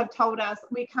people have told us,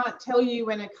 we can't tell you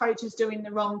when a coach is doing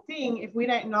the wrong thing if we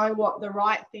don't know what the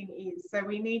right thing is. So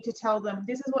we need to tell them,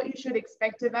 this is what you should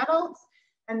expect of adults,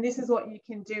 and this is what you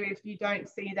can do if you don't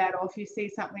see that, or if you see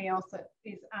something else that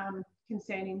is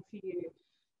concerning for you.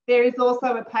 There is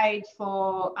also a page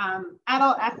for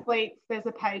adult athletes. There's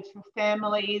a page for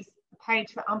families, a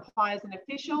page for umpires and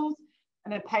officials,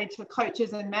 and a page for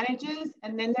coaches and managers.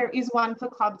 And then there is one for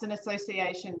clubs and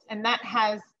associations. And that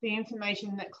has the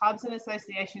information that clubs and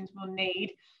associations will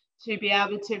need to be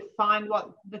able to find what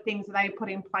the things that they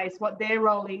put in place, what their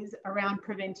role is around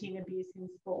preventing abuse in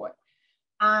sport.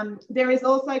 There is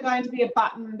also going to be a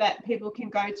button that people can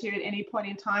go to at any point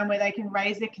in time where they can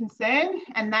raise a concern,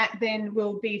 and that then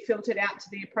will be filtered out to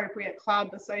the appropriate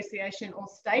club, association or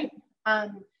state,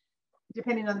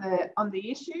 depending on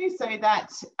the issue, so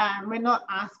that we're not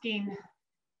asking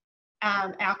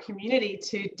our community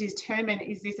to determine,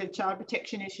 is this a child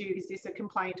protection issue? Is this a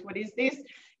complaint? What is this?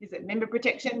 Is it member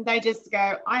protection? They just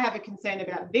go, I have a concern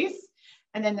about this.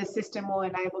 And then the system will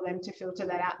enable them to filter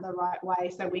that out in the right way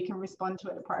so we can respond to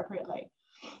it appropriately.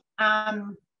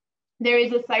 There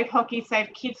is a Safe Hockey, Safe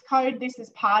Kids code. This is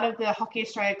part of the Hockey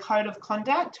Australia Code of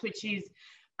Conduct, which is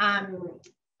rolled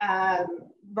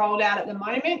out at the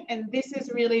moment. And this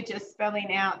is really just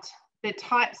spelling out the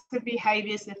types of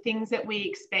behaviours, the things that we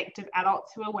expect of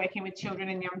adults who are working with children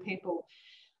and young people.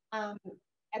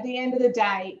 At the end of the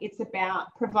day, it's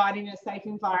about providing a safe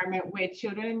environment where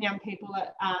children and young people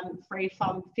are safe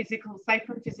from physical,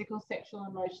 sexual,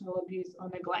 emotional abuse or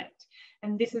neglect.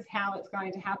 And this is how it's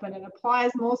going to happen. It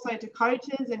applies more so to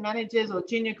coaches and managers or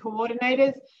junior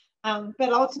coordinators.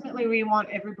 But ultimately, we want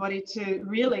everybody to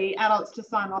really, adults to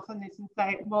sign off on this and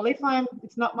say, well,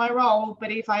 it's not my role, but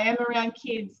if I am around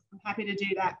kids, I'm happy to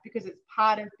do that, because it's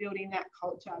part of building that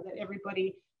culture that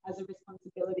everybody has a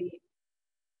responsibility.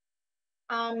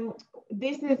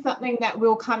 This is something that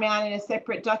will come out in a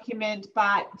separate document,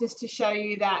 but just to show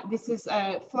you that this is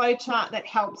a flowchart that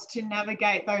helps to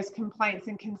navigate those complaints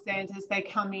and concerns as they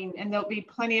come in, and there'll be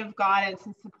plenty of guidance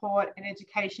and support and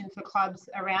education for clubs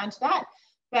around that.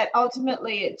 But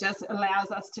ultimately, it just allows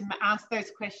us to ask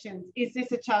those questions. Is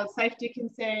this a child safety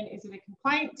concern? Is it a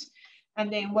complaint?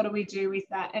 And then what do we do with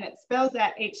that? And it spells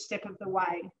out each step of the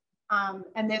way.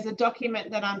 And there's a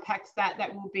document that unpacks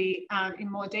that will be in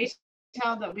more detail,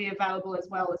 that will be available as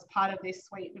well as part of this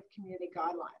suite of community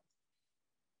guidelines.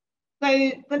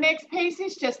 So the next piece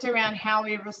is just around how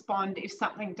we respond if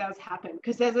something does happen,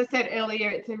 because as I said earlier,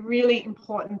 it's a really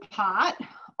important part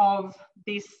of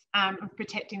this, of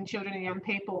protecting children and young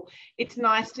people. It's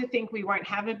nice to think we won't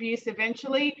have abuse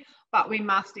eventually, but we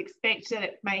must expect that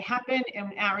it may happen,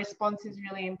 and our response is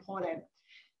really important.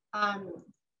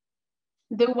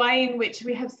 The way in which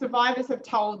we have survivors have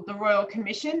told the Royal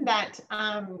Commission that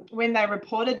when they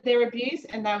reported their abuse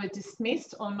and they were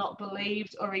dismissed or not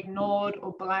believed or ignored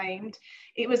or blamed,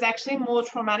 it was actually more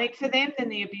traumatic for them than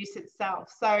the abuse itself.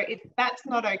 So that's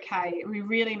not okay. We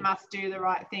really must do the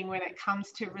right thing when it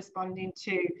comes to responding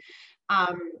to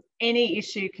any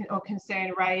issue or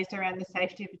concern raised around the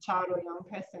safety of a child or young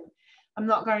person. I'm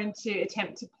not going to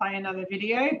attempt to play another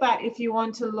video, but if you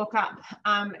want to look up,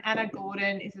 Anna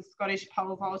Gordon is a Scottish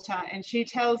pole vaulter, and she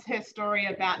tells her story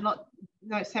about not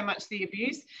so much the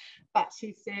abuse, but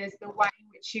she says the way in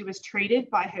which she was treated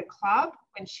by her club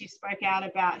when she spoke out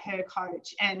about her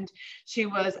coach. And she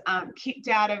was kicked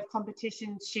out of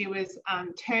competitions. She was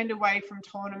turned away from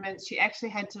tournaments. She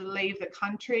actually had to leave the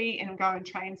country and go and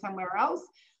train somewhere else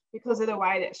because of the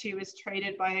way that she was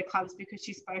treated by her clubs because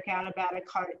she spoke out about a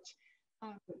coach.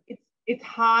 It's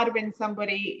hard when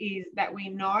somebody that we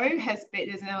know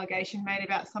there's an allegation made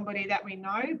about somebody that we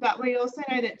know, but we also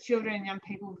know that children and young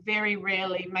people very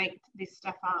rarely make this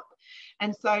stuff up.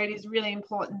 And so it is really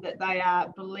important that they are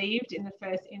believed in the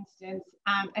first instance,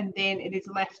 and then it is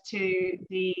left to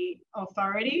the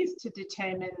authorities to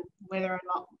determine whether or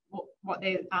not what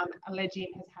they're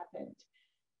alleging has happened.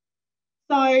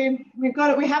 So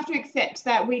we have to accept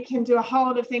that we can do a whole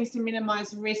lot of things to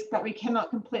minimise risk, but we cannot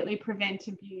completely prevent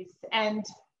abuse. And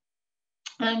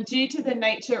due to the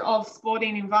nature of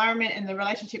sporting environment and the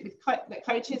relationship that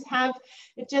coaches have,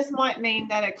 it just might mean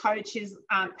that a coach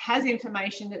has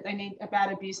information that they need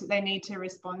about abuse that they need to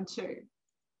respond to.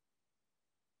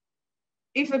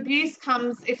 if abuse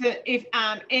comes, if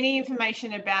any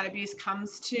information about abuse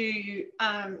comes to you,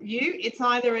 it's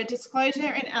either a disclosure,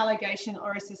 an allegation,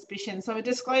 or a suspicion. So a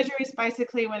disclosure is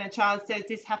basically when a child says,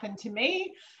 this happened to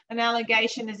me. An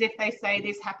allegation is if they say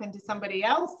this happened to somebody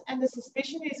else. And the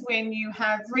suspicion is when you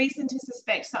have reason to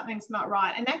suspect something's not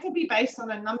right. And that can be based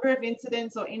on a number of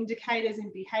incidents or indicators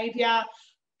in behaviour,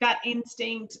 gut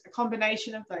instinct, a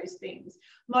combination of those things.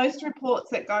 Most reports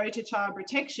that go to child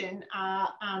protection are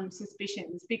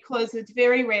suspicions, because it's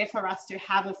very rare for us to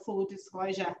have a full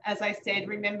disclosure. As I said,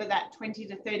 remember that 20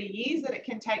 to 30 years that it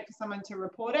can take for someone to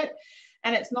report it.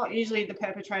 And it's not usually the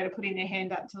perpetrator putting their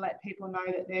hand up to let people know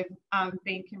that they've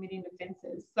been committing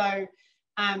offences. So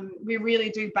we really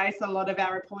do base a lot of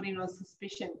our reporting on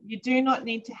suspicion. You do not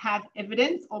need to have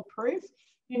evidence or proof.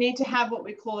 You need to have what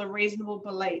we call a reasonable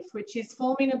belief, which is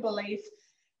forming a belief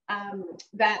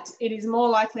that it is more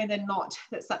likely than not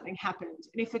that something happened.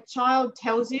 And if a child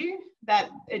tells you that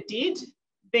it did,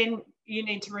 then you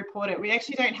need to report it. We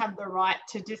actually don't have the right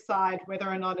to decide whether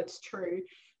or not it's true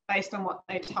based on what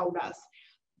they told us.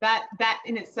 That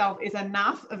in itself is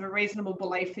enough of a reasonable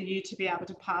belief for you to be able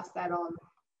to pass that on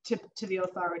to the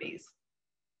authorities.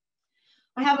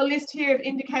 I have a list here of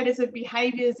indicators of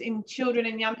behaviours in children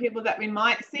and young people that we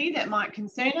might see that might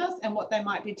concern us and what they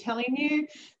might be telling you.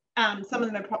 Some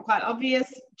of them are quite obvious.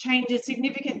 Changes,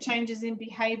 significant changes in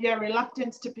behaviour,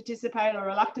 reluctance to participate or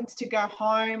reluctance to go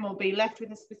home or be left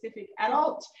with a specific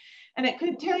adult. And it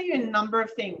could tell you a number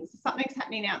of things. Something's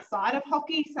happening outside of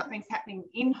hockey, something's happening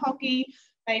in hockey.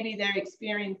 Maybe they're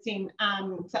experiencing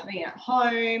something at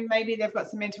home. Maybe they've got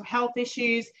some mental health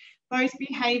issues. Those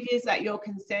behaviours that you're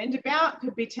concerned about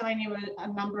could be telling you a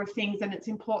number of things, and it's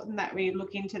important that we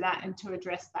look into that and to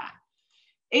address that.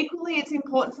 Equally, it's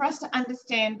important for us to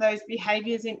understand those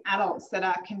behaviours in adults that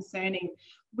are concerning.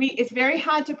 It's very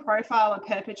hard to profile a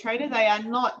perpetrator. They are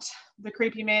not the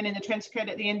creepy man in the trench coat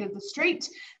at the end of the street.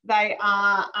 They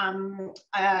are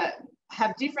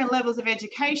have different levels of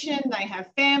education. They have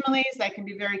families. They can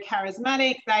be very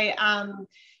charismatic. They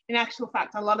in actual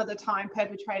fact, a lot of the time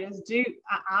perpetrators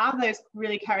are those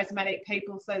really charismatic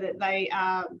people, so that they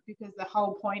are, because the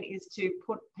whole point is to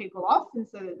put people off and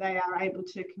so that they are able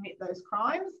to commit those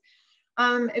crimes.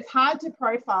 It's hard to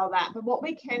profile that, but what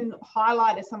we can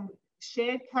highlight are some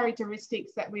shared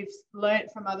characteristics that we've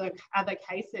learnt from other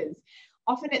cases.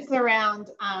 Often it's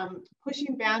around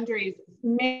pushing boundaries.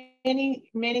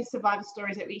 Many survivor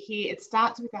stories that we hear, it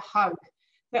starts with a hug.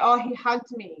 So, oh, he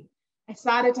hugged me. I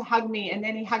started to hug me, and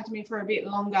then he hugged me for a bit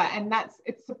longer. And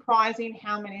it's surprising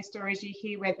how many stories you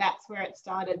hear where that's where it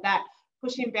started, that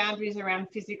pushing boundaries around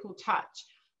physical touch.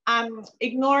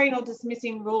 Ignoring or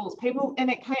dismissing rules. People,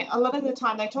 and a lot of the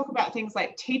time they talk about things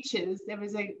like teachers. There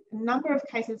was a number of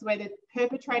cases where the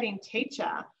perpetrating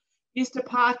teacher used to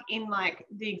park in like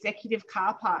the executive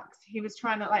car parks. He was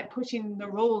trying to like push in the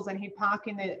rules, and he'd park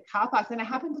in the car parks. And it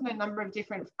happens in a number of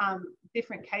different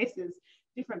cases,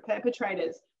 different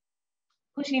perpetrators.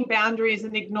 Pushing boundaries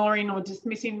and ignoring or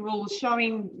dismissing rules,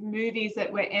 showing movies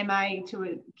that were MA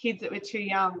to kids that were too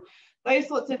young. Those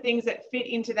sorts of things that fit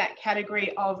into that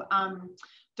category of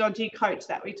dodgy coach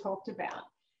that we talked about.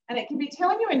 And it can be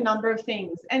telling you a number of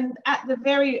things. And at the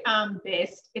very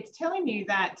best, it's telling you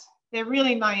that they're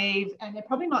really naive and they're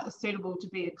probably not suitable to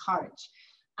be a coach.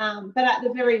 But at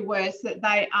the very worst, that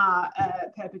they are a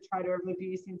perpetrator of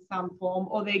abuse in some form,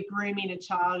 or they're grooming a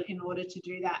child in order to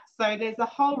do that. So there's a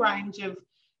whole range of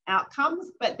outcomes,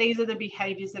 but these are the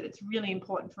behaviours that it's really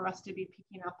important for us to be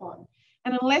picking up on.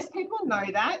 And unless people know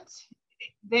that,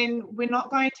 then we're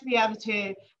not going to be able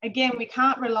to, again, we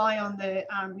can't rely on the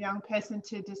young person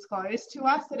to disclose to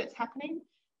us that it's happening.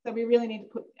 So we really need to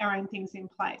put our own things in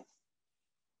place.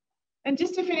 And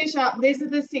just to finish up, these are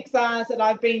the 6 R's that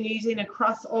I've been using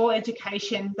across all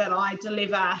education that I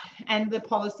deliver, and the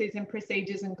policies and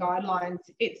procedures and guidelines.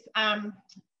 It's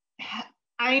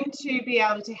aimed to be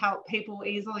able to help people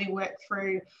easily work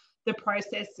through the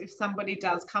process if somebody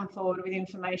does come forward with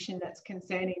information that's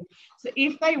concerning. So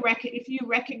if you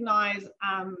recognise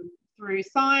through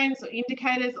signs or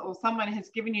indicators, or someone has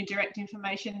given you direct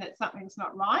information that something's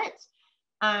not right,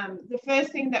 the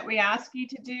first thing that we ask you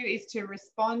to do is to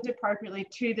respond appropriately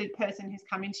to the person who's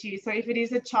coming to you. So if it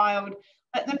is a child,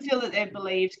 let them feel that they're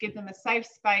believed, give them a safe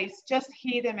space, just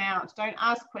hear them out. Don't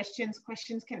ask questions.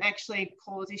 Questions can actually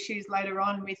cause issues later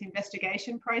on with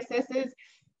investigation processes.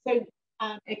 So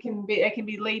it can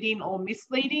be leading or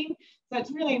misleading. So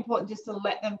it's really important just to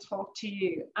let them talk to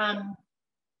you.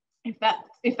 If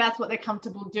that's what they're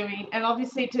comfortable doing, and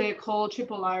obviously to call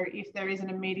 000 if there is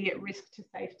an immediate risk to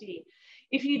safety.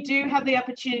 If you do have the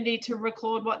opportunity to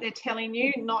record what they're telling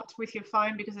you, not with your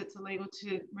phone, because it's illegal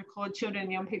to record children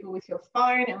and young people with your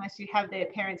phone unless you have their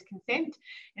parents' consent.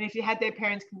 And if you had their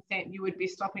parents' consent, you would be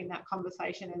stopping that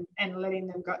conversation and letting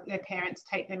them go, their parents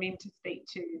take them in to speak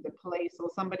to the police or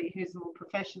somebody who's more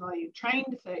professionally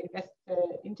trained for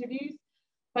interviews.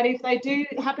 But if they do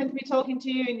happen to be talking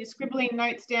to you and you're scribbling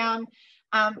notes down,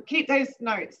 keep those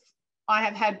notes. I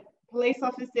have had police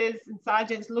officers and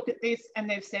sergeants look at this and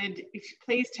they've said,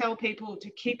 please tell people to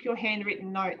keep your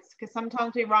handwritten notes, because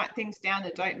sometimes we write things down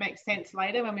that don't make sense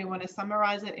later when we want to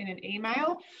summarize it in an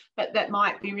email, but that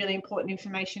might be really important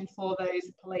information for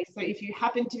those police. So if you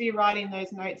happen to be writing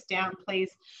those notes down, please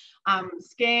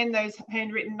scan those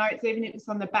handwritten notes, even if it's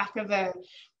on the back of a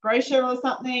brochure or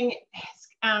something,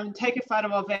 take a photo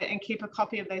of it and keep a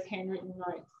copy of those handwritten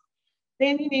notes.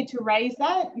 Then you need to raise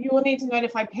that. You will need to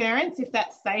notify parents if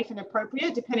that's safe and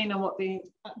appropriate, depending on what the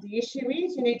issue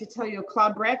is. You need to tell your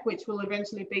club rep, which will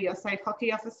eventually be your safe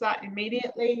hockey officer,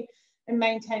 immediately, and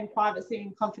maintain privacy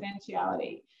and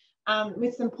confidentiality.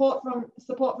 With support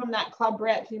from that club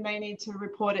rep, you may need to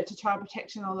report it to Child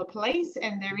Protection or the police,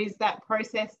 and there is that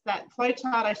process, that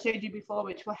flowchart I showed you before,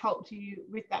 which will help you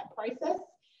with that process.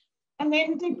 And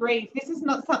then debrief. This is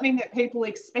not something that people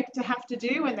expect to have to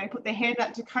do when they put their hand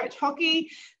up to coach hockey,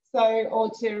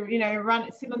 or to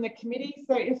sit on the committee.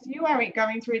 So if you are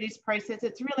going through this process,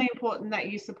 it's really important that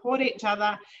you support each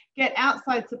other, get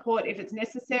outside support if it's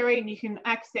necessary, and you can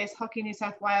access Hockey New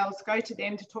South Wales, go to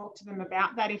them to talk to them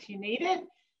about that if you need it.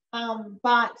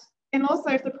 And also,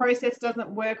 if the process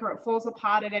doesn't work or it falls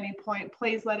apart at any point,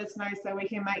 please let us know so we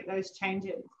can make those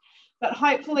changes. But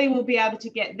hopefully we'll be able to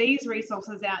get these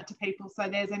resources out to people, so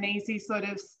there's an easy sort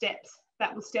of steps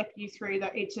that will step you through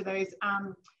each of those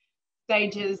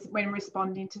stages when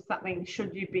responding to something,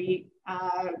 should you be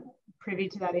privy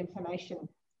to that information.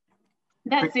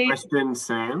 That's it. Question,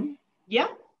 Sam. Yeah.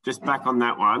 Just back on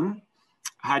that one,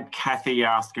 I had Kathy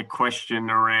ask a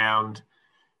question around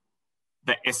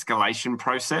the escalation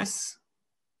process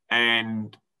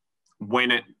and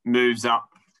when it moves up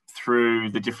through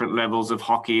the different levels of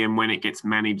hockey and when it gets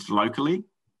managed locally.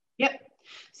 Yep.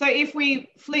 So if we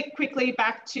flick quickly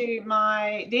back to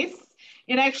this,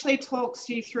 it actually talks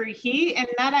you through here,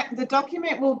 and the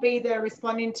document will be the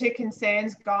Responding to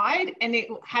Concerns guide, and it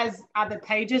has other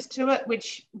pages to it,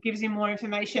 which gives you more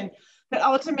information. But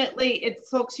ultimately, it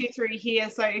talks you through here.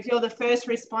 So if you're the first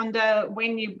responder,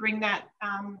 when you bring that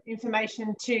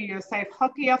information to your safe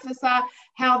hockey officer,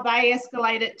 how they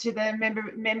escalate it to the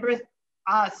member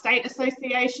state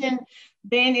association,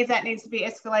 then if that needs to be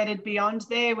escalated beyond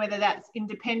there, whether that's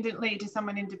independently to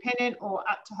someone independent or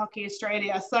up to Hockey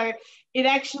Australia. So it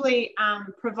actually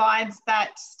provides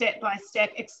that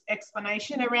step-by-step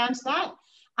explanation around that.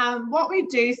 What we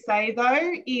do say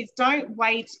though is don't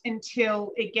wait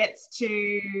until it gets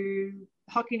to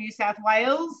Hockey New South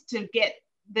Wales to get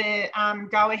the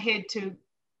go-ahead to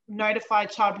notify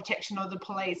Child Protection or the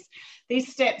police. This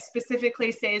step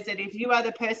specifically says that if you are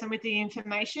the person with the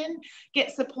information,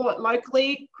 get support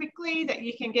locally quickly that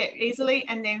you can get easily,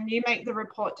 and then you make the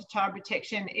report to Child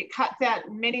Protection. It cuts out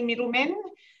many middlemen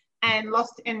and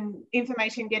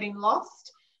information getting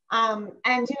lost. And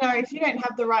if you don't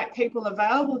have the right people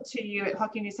available to you at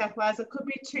Hockey New South Wales, it could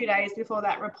be 2 days before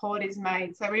that report is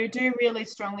made. So we do really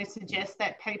strongly suggest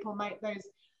that people make those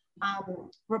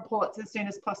reports as soon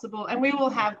as possible, and we will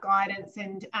have guidance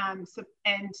and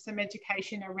some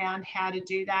education around how to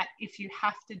do that if you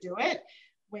have to do it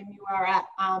when you are at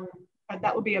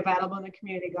that will be available in the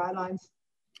community guidelines.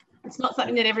 It's not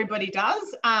something that everybody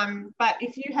does, but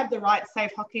if you have the right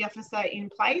safe hockey officer in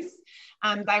place,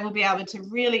 they will be able to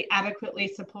really adequately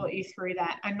support you through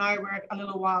that. I know we're a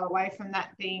little while away from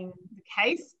that being the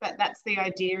case, but that's the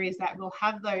idea, is that we'll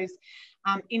have those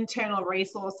internal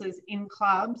resources in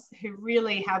clubs who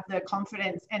really have the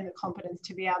confidence and the competence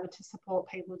to be able to support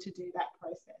people to do that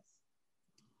process.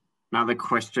 Another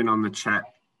question on the chat.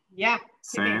 Yeah,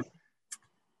 Sam,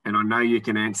 and I know you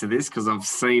can answer this because I've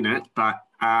seen it, but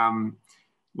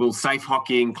will safe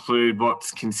hockey include what's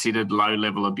considered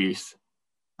low-level abuse?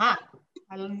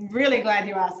 I'm really glad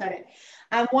you asked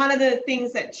that. One of the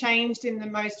things that changed in the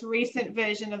most recent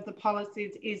version of the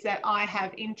policies is that I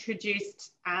have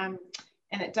introduced, and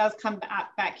it does come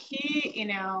back here in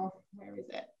our, where is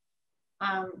it?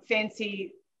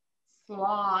 Fancy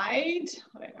slide,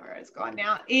 I don't know where it's gone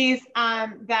now, is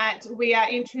that we are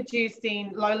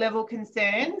introducing low-level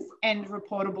concerns and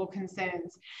reportable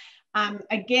concerns.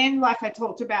 Again, like I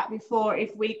talked about before,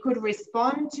 if we could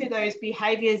respond to those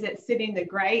behaviours that sit in the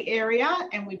grey area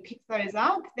and we pick those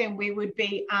up, then we would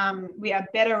be, we are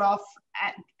better off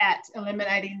at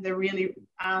eliminating the really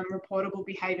reportable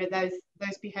behaviour,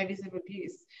 those behaviours of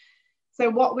abuse. So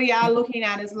what we are looking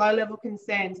at is low-level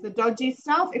concerns. The dodgy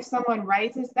stuff, if someone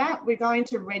raises that, we're going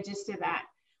to register that.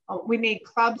 We need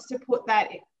clubs to put that.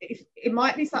 It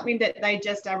might be something that they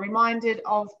just are reminded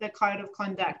of the code of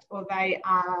conduct, or they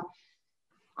are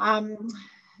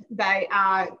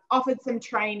offered some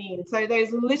training. So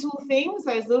those little things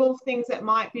that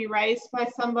might be raised by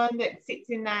someone that sits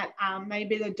in that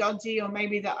maybe the dodgy or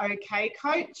maybe the okay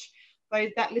coach,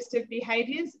 that list of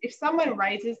behaviours. If someone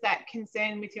raises that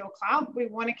concern with your club, we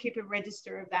want to keep a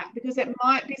register of that, because it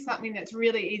might be something that's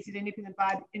really easy to nip in the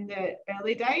bud in the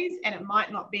early days, and it might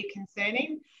not be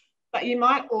concerning, but you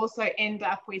might also end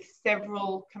up with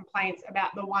several complaints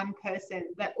about the one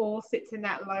person that all sits in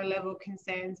that low-level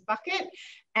concerns bucket,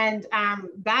 and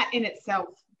that in itself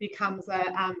becomes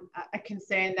a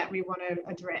concern that we want to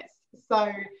address.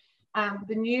 So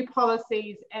the new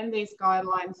policies and these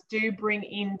guidelines do bring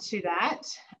into that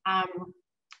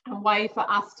a way for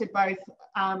us to both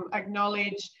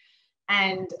acknowledge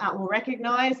and will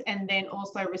recognise and then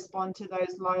also respond to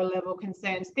those low-level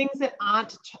concerns. Things that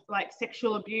aren't like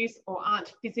sexual abuse or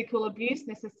aren't physical abuse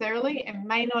necessarily, and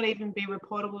may not even be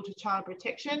reportable to child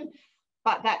protection,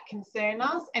 but that concern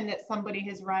us and that somebody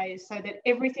has raised, so that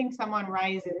everything someone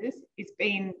raises is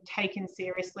being taken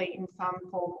seriously in some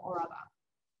form or other.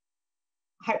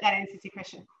 I hope that answers your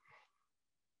question.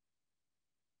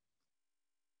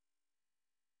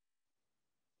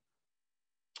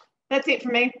 That's it for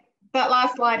me. That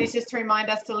last slide is just to remind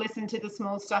us to listen to the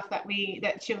small stuff that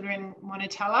children want to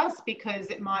tell us, because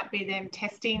it might be them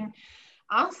testing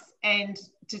us and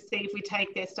to see if we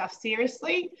take their stuff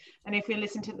seriously. And if we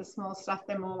listen to the small stuff,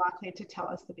 they're more likely to tell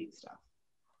us the big stuff.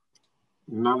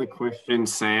 Another question,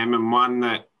 Sam, and one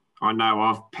that I know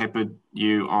I've peppered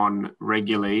you on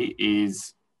regularly,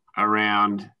 is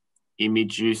around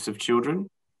image use of children.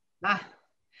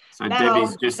 So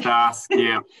Debbie's just asked,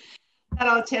 yeah. That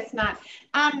old chestnut.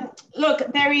 Look,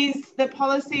 the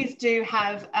policies do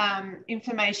have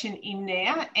information in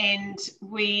there, and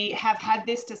we have had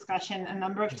this discussion a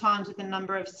number of times with a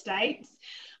number of states.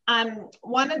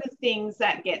 One of the things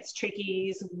that gets tricky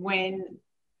is when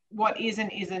what is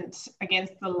and isn't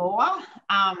against the law.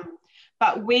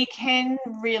 But we can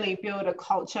really build a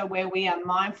culture where we are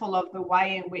mindful of the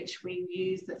way in which we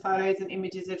use the photos and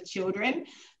images of children.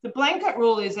 The blanket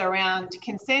rule is around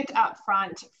consent up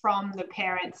front from the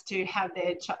parents to have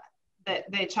their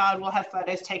child will have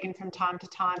photos taken from time to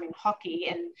time in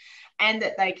hockey, and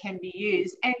that they can be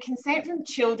used. And consent from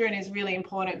children is really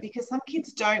important, because some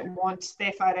kids don't want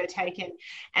their photo taken.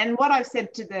 And what I've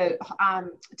said to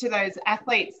those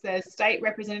athletes, the state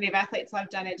representative athletes I've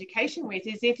done education with,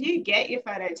 is if you get your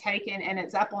photo taken and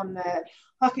it's up on the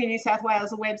Hockey New South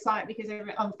Wales website, because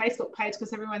on Facebook page,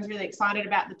 because everyone's really excited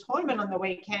about the tournament on the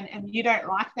weekend, and you don't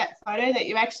like that photo, that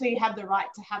you actually have the right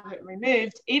to have it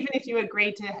removed, even if you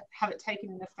agreed to have it taken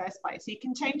in the first place. So you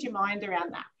can change your mind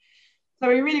around that. So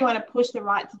we really want to push the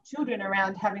rights of children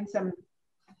around having some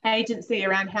agency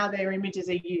around how their images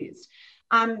are used.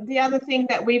 The other thing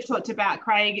that we've talked about,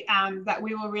 Craig, that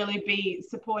we will really be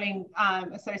supporting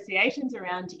associations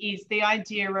around, is the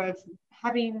idea of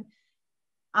having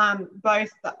both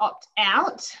the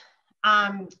opt-out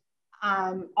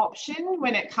option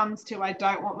when it comes to I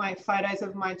don't want my photos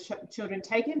of my children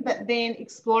taken, but then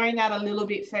exploring that a little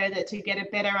bit further to get a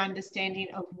better understanding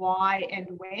of why and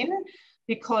when,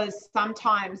 because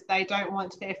sometimes they don't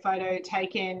want their photo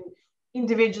taken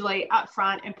individually up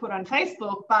front and put on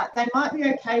Facebook, but they might be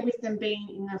okay with them being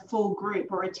in a full group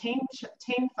or a team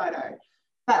photo.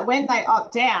 But when they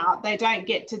opt out, they don't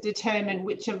get to determine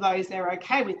which of those they're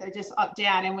okay with. They just opt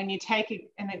out. And when you take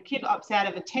a kid opts out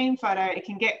of a team photo, it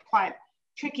can get quite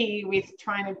tricky with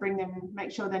trying to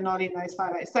make sure they're not in those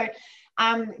photos. So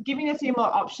giving a few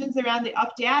more options around the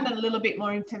opt-out and a little bit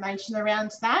more information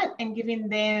around that, and giving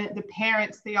the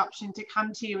parents the option to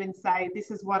come to you and say, this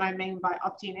is what I mean by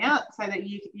opting out, so that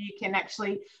you can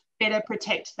actually better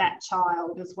protect that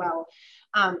child as well.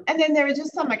 And then there are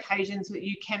just some occasions that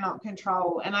you cannot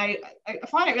control. And I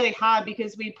find it really hard,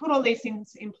 because we put all these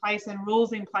things in place and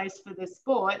rules in place for the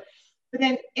sport, but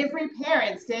then every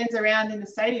parent stands around in the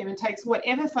stadium and takes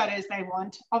whatever photos they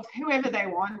want of whoever they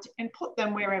want and put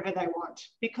them wherever they want,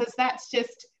 because that's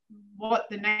just what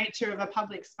the nature of a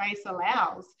public space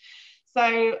allows.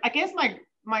 So I guess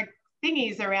my thing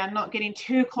is around not getting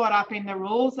too caught up in the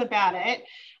rules about it,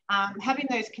 having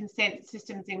those consent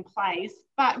systems in place,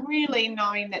 but really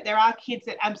knowing that there are kids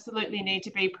that absolutely need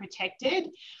to be protected.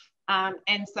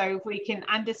 And so if we can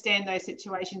understand those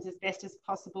situations as best as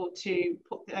possible to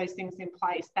put those things in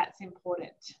place, that's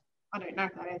important. I don't know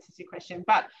if that answers your question,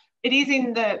 but it is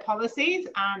in the policies.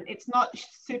 It's not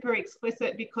super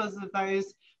explicit because of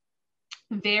those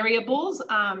variables,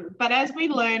 but as we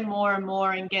learn more and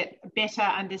more and get a better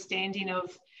understanding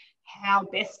of how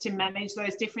best to manage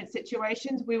those different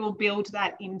situations, we will build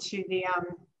that into the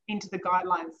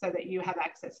guidelines so that you have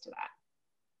access to that.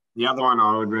 The other one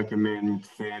I would recommend,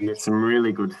 Sam, there's some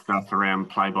really good stuff around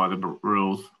play by the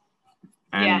rules.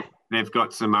 And they've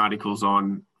got some articles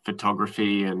on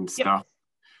photography and stuff.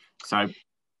 So,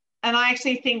 and I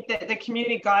actually think that the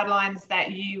community guidelines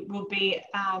that you will be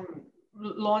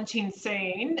launching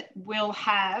soon will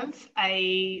have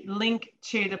a link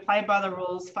to the play by the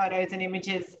rules photos and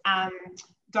images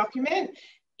document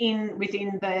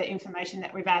within the information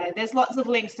that we've added. There's lots of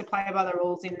links to play by the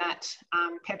rules in that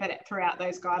peppered throughout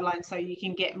those guidelines, so you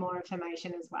can get more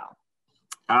information as well.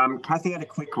 Kathy had a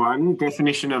quick one,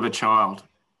 definition of a child.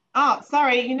 Oh,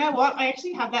 sorry, you know what? I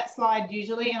actually have that slide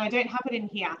usually, and I don't have it in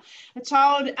here. A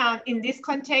child in this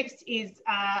context is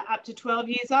up to 12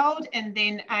 years old, and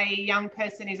then a young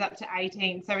person is up to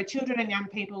 18. So children and young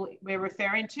people we're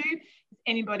referring to is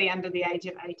anybody under the age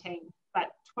of 18, but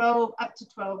 12 up to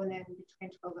 12 and then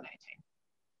between 12 and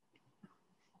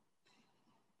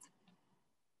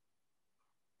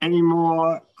 18. Any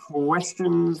more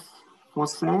questions for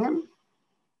Sam?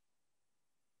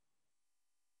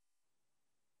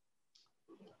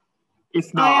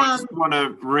 If not, I just want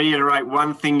to reiterate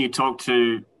one thing you talked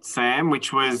to, Sam,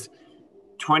 which was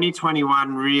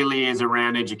 2021 really is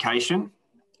around education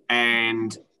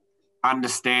and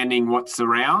understanding what's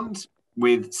around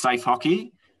with safe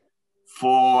hockey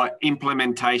for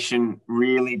implementation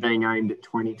really being aimed at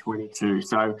 2022.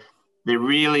 So there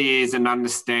really is an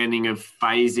understanding of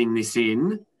phasing this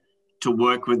in to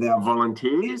work with our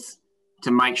volunteers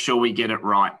to make sure we get it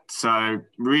right. So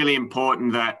really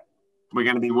important that we're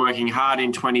going to be working hard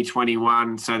in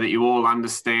 2021 so that you all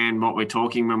understand what we're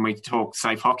talking when we talk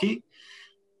safe hockey,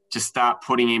 to start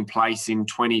putting in place in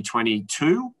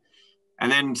 2022. And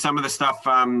then some of the stuff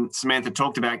Samantha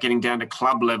talked about getting down to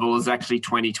club level is actually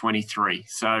 2023.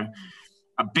 So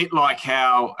a bit like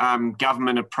how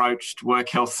government approached work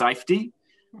health safety,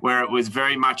 where it was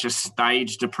very much a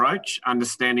staged approach,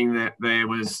 understanding that there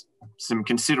was some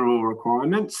considerable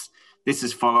requirements. This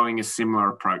is following a similar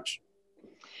approach.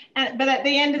 But at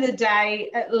the end of the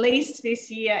day, at least this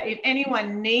year, if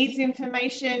anyone needs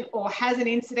information or has an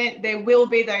incident, there will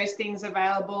be those things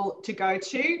available to go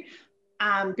to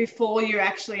before you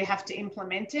actually have to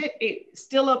implement it. It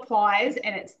still applies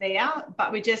and it's there,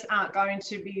 but we just aren't going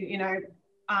to be,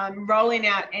 rolling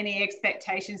out any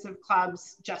expectations of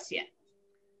clubs just yet.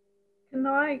 Can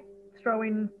I throw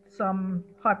in some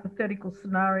hypothetical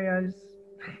scenarios?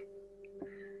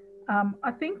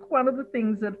 I think one of the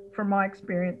things that, from my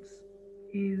experience,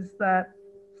 is that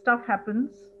stuff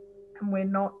happens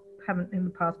and haven't in the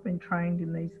past been trained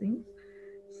in these things.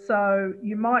 So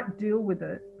you might deal with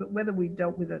it, but whether we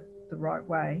dealt with it the right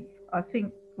way, I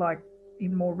think like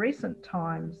in more recent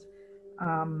times,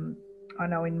 I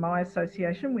know in my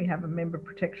association, we have a member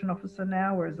protection officer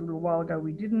now, whereas a little while ago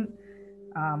we didn't.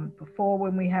 Before,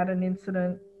 when we had an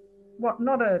incident,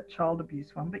 not a child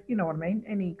abuse one, but you know what I mean,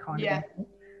 any kind of incident.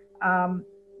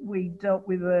 We dealt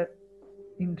with it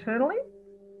internally.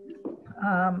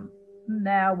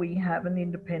 Now we have an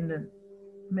independent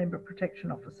member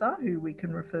protection officer who we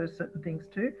can refer certain things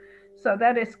to. So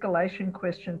that escalation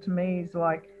question to me is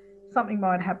like something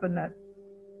might happen at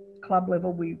club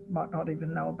level, we might not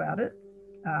even know about it.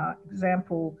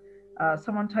 Example,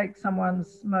 someone takes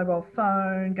someone's mobile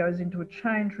phone, goes into a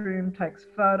change room, takes a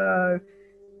photo,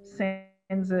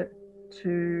 sends it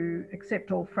to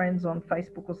accept all friends on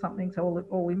Facebook or something, so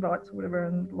all invites or whatever,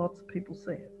 and lots of people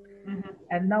see it. Mm-hmm.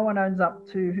 And no one owns up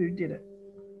to who did it.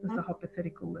 It's a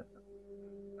hypothetical level.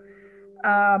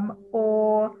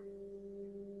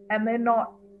 And they're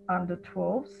not under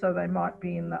 12, so they might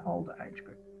be in the older age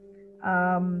group.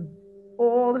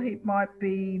 Or it might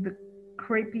be the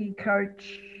creepy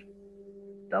coach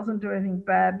doesn't do anything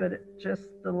bad, but it just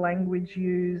the language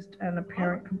used and a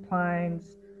parent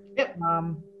complains. Yep.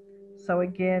 So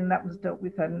again, that was dealt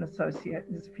with at an associate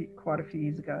quite a few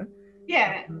years ago.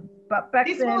 Yeah. But back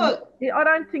then, I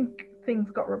don't think things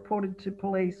got reported to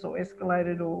police or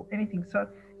escalated or anything. So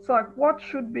it's like, where's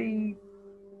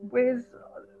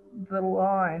the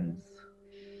lines?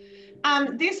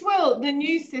 The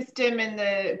new system and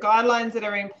the guidelines that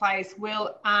are in place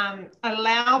will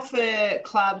allow for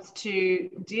clubs to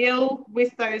deal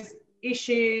with those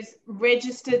issues,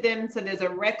 register them so there's a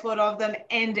record of them,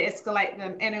 and escalate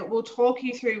them. And it will talk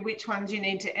you through which ones you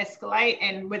need to escalate,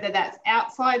 and whether that's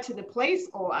outside to the police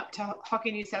or up to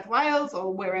Hockey New South Wales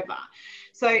or wherever.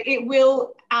 So it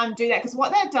will do that, because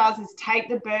what that does is take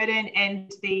the burden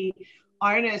and the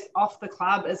onus off the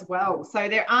club as well. So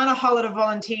there aren't a whole lot of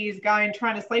volunteers trying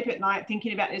to sleep at night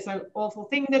thinking about this awful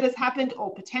thing that has happened,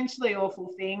 or potentially awful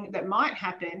thing that might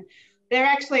happen. They're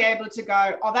actually able to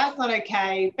go, oh, that's not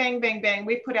okay. Bang, bang, bang.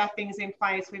 We've put our things in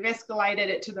place. We've escalated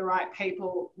it to the right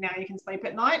people. Now you can sleep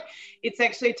at night. It's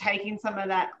actually taking some of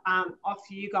that off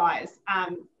you guys,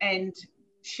 and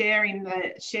sharing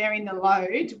the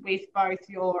load with both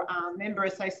your member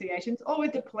associations or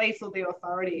with the police or the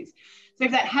authorities. So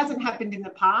if that hasn't happened in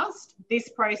the past, this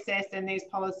process and these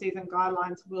policies and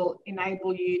guidelines will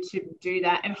enable you to do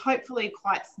that, and hopefully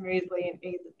quite smoothly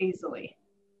and easily.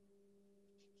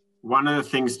 One of the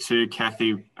things too,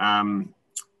 Kathy,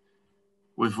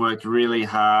 we've worked really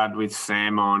hard with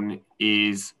Sam on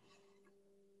is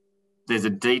there's a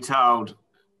detailed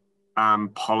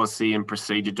policy and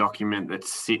procedure document that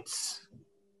sits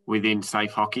within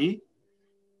Safe Hockey,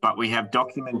 but we have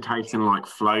documentation like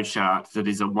flowcharts that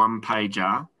is a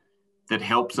one-pager that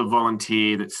helps a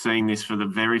volunteer that's seeing this for the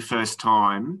very first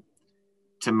time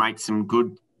to make some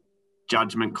good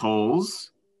judgment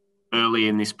calls early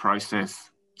in this process.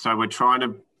 So we're trying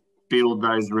to build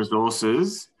those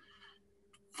resources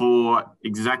for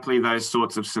exactly those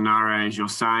sorts of scenarios you're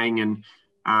saying, and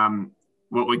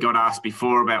what we got asked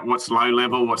before about what's low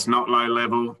level, what's not low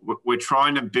level. We're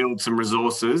trying to build some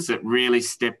resources that really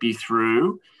step you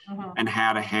through and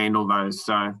how to handle those.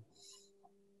 So,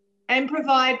 and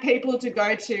provide people to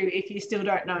go to if you still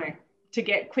don't know, to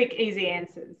get quick, easy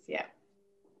answers. Yeah.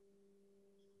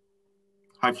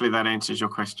 Hopefully that answers your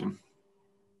question.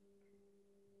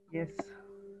 Yes.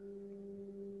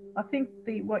 I think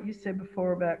what you said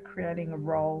before about creating a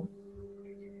role,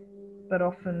 but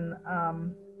often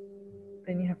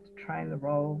then you have to train the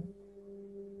role.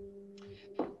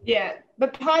 Yeah,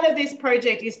 but part of this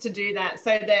project is to do that,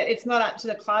 so that it's not up to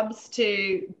the clubs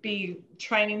to be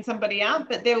training somebody up,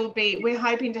 but we're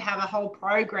hoping to have a whole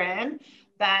program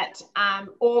that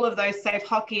all of those Safe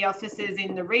Hockey officers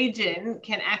in the region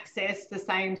can access the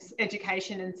same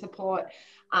education and support.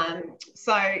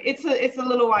 So it's a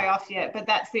little way off yet, but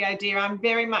that's the idea. I'm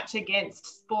very much against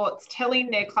sports telling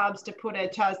their clubs to put a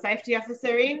child safety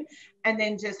officer in and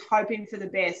then just hoping for the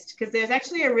best, because there's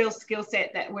actually a real skill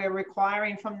set that we're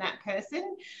requiring from that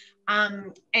person.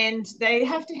 And they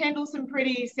have to handle some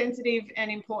pretty sensitive and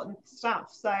important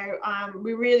stuff. So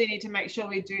we really need to make sure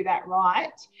we do that right,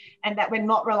 and that we're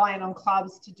not relying on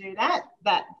clubs to do that,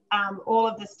 that all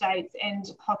of the states and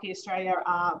Hockey Australia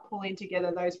are pulling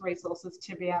together those resources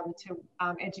to be able to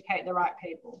educate the right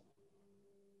people.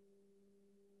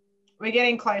 We're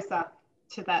getting closer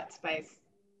to that space.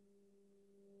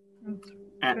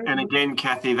 And again,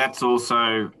 Kathy, that's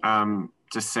also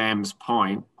to Sam's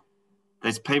point,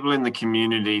 there's people in the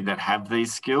community that have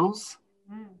these skills.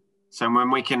 So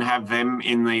when we can have them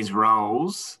in these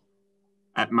roles,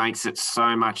 it makes it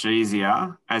so much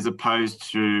easier, as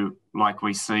opposed to like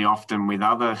we see often with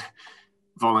other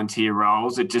volunteer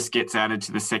roles, it just gets added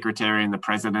to the secretary and the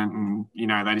president, and, you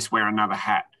know, they just wear another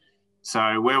hat.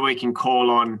 So where we can call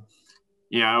on,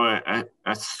 you know,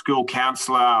 a school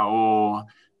counsellor or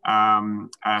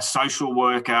a social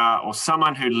worker or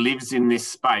someone who lives in this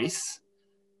space,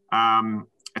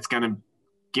 it's going to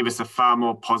give us a far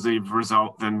more positive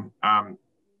result than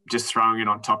just throwing it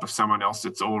on top of someone else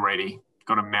that's already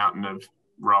got a mountain of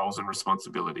roles and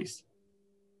responsibilities.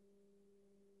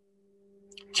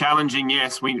 Challenging,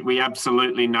 yes, we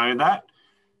absolutely know that,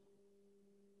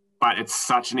 but it's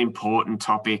such an important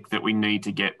topic that we need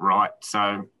to get right.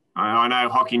 So I know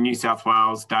Hockey New South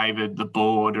Wales, David, the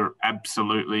board are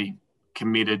absolutely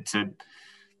committed to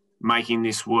making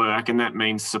this work, and that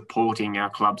means supporting our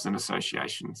clubs and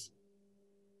associations.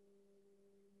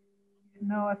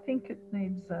 No, I think it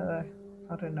needs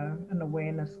I don't know, an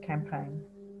awareness campaign.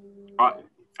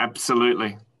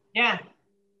 Absolutely. Yeah.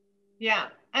 Yeah.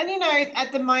 And, you know,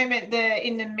 at the moment,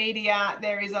 in the media,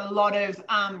 there is a lot of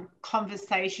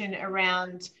conversation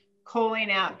around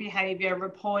calling out behaviour,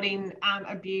 reporting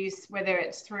abuse, whether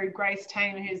it's through Grace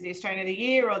Tame, who's the Australian of the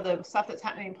Year, or the stuff that's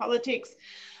happening in politics.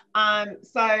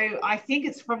 So I think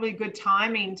it's probably good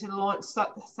timing to launch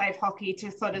Safe Hockey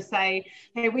to sort of say,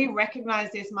 hey, we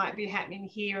recognise this might be happening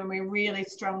here, and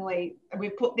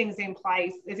we've put things in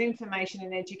place. There's information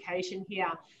and education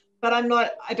here. but I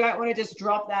don't want to just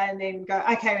drop that and then go,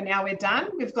 okay, well, now we're done.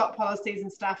 We've got policies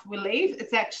and stuff, we'll leave.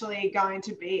 It's actually going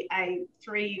to be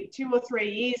 2 or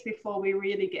 3 years before we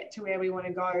really get to where we want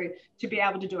to go to be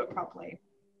able to do it properly.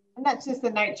 And that's just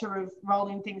the nature of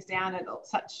rolling things down at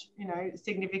such, you know,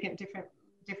 significant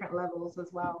different levels as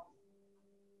well.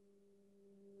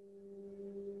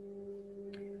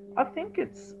 I think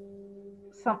it's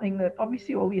something that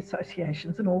obviously all the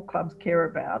associations and all clubs care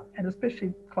about, and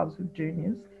especially clubs with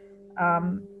juniors.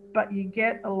 But you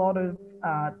get a lot of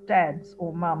dads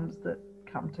or mums that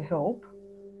come to help,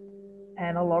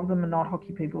 and a lot of them are not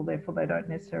hockey people, therefore they don't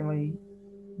necessarily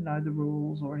know the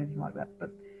rules or anything like that.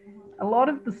 But a lot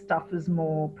of the stuff is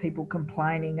more people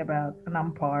complaining about an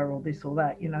umpire or this or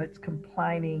that. You know, it's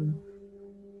complaining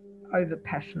over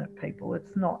passionate people.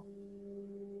 It's not,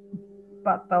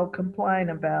 but they'll complain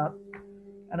about,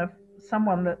 and if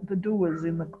someone that the doers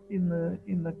in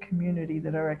the community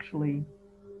that are actually,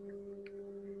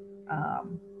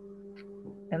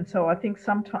 and so I think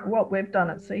sometimes what we've done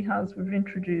at CHAS, we've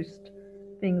introduced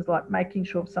things like making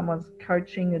sure if someone's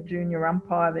coaching a junior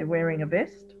umpire, they're wearing a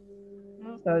vest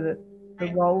so that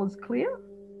the role is clear.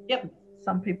 Yep.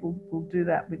 Some people will do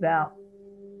that without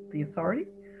the authority.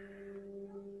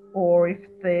 Or if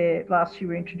last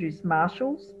year we introduced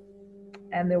marshals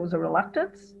and there was a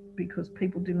reluctance because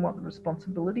people didn't want the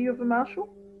responsibility of a marshal.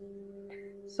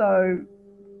 So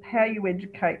how you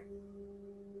educate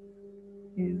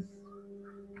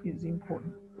is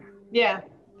important. Yeah,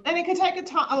 and it could take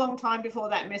a long time before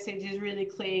that message is really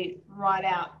clear right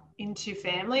out into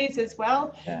families as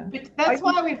well. Yeah. But that's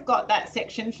why we've got that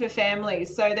section for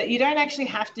families, so that you don't actually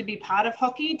have to be part of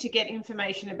hockey to get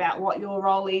information about what your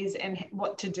role is and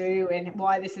what to do and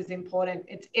why this is important.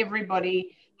 It's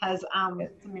everybody has some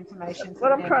information.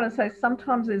 What I'm trying to say,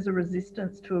 sometimes there's a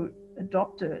resistance to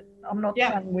adopt it. I'm not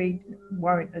saying we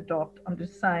won't adopt. I'm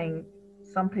just saying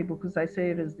some people, because they see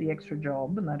it as the extra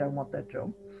job and they don't want that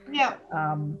job. Yeah.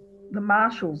 The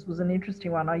marshals was an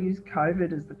interesting one. I used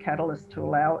COVID as the catalyst to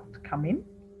allow it to come in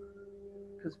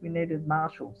because we needed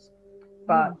marshals.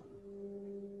 But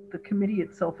the committee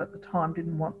itself at the time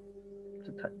didn't want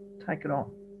to take it on.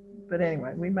 But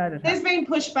anyway, we made it happen. There's been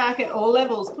pushback at all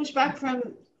levels, pushback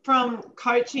from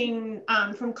coaching,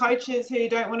 from coaches who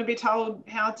don't want to be told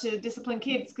how to discipline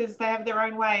kids because they have their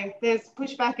own way. There's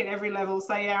pushback at every level.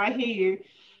 So yeah, I hear you.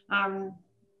 I'm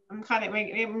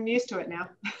used to it now.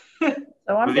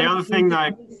 So but the other thing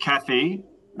though, Kathy,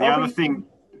 the other thing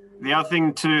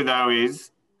too though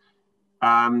is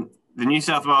the New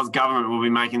South Wales government will be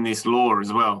making this law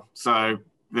as well. So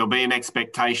there'll be an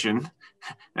expectation.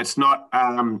 It's not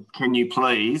can you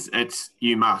please, it's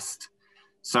you must.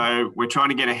 So we're trying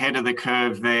to get ahead of the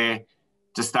curve there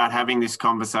to start having this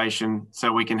conversation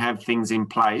so we can have things in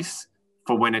place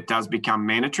for when it does become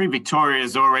mandatory. Victoria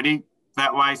is already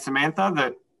that way, Samantha,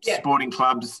 that sporting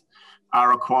clubs are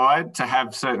required to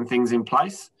have certain things in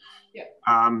place. Yeah.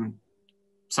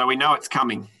 So we know it's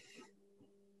coming.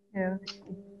 Yeah.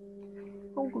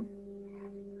 All good.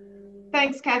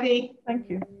 Thanks, Kathy. Thank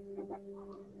you.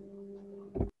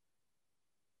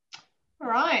 All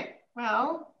right.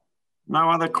 Well. No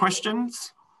other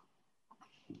questions?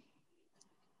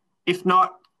 If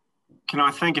not, can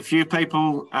I thank a few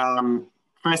people?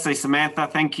 Firstly, Samantha,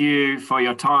 thank you for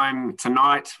your time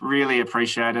tonight. Really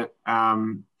appreciate it.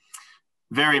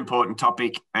 Very important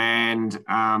topic, and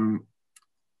I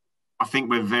think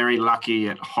we're very lucky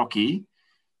at hockey,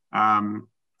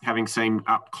 having seen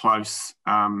up close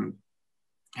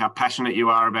how passionate you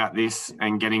are about this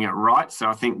and getting it right. So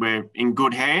I think we're in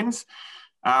good hands,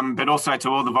 but also to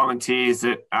all the volunteers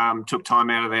that took time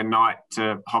out of their night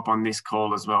to hop on this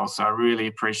call as well. So I really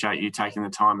appreciate you taking the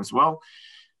time as well.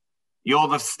 You're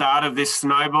the start of this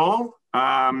snowball.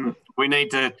 We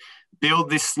need to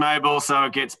build this snowball so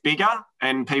it gets bigger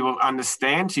and people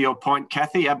understand. To your point,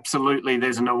 Kathy, absolutely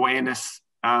there's an awareness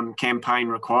campaign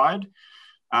required.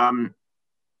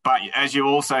 But as you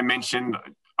also mentioned,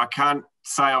 I can't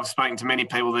say I've spoken to many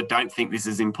people that don't think this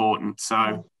is important.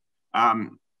 So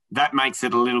that makes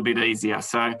it a little bit easier.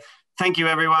 So thank you,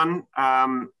 everyone.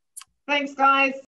 Thanks, guys.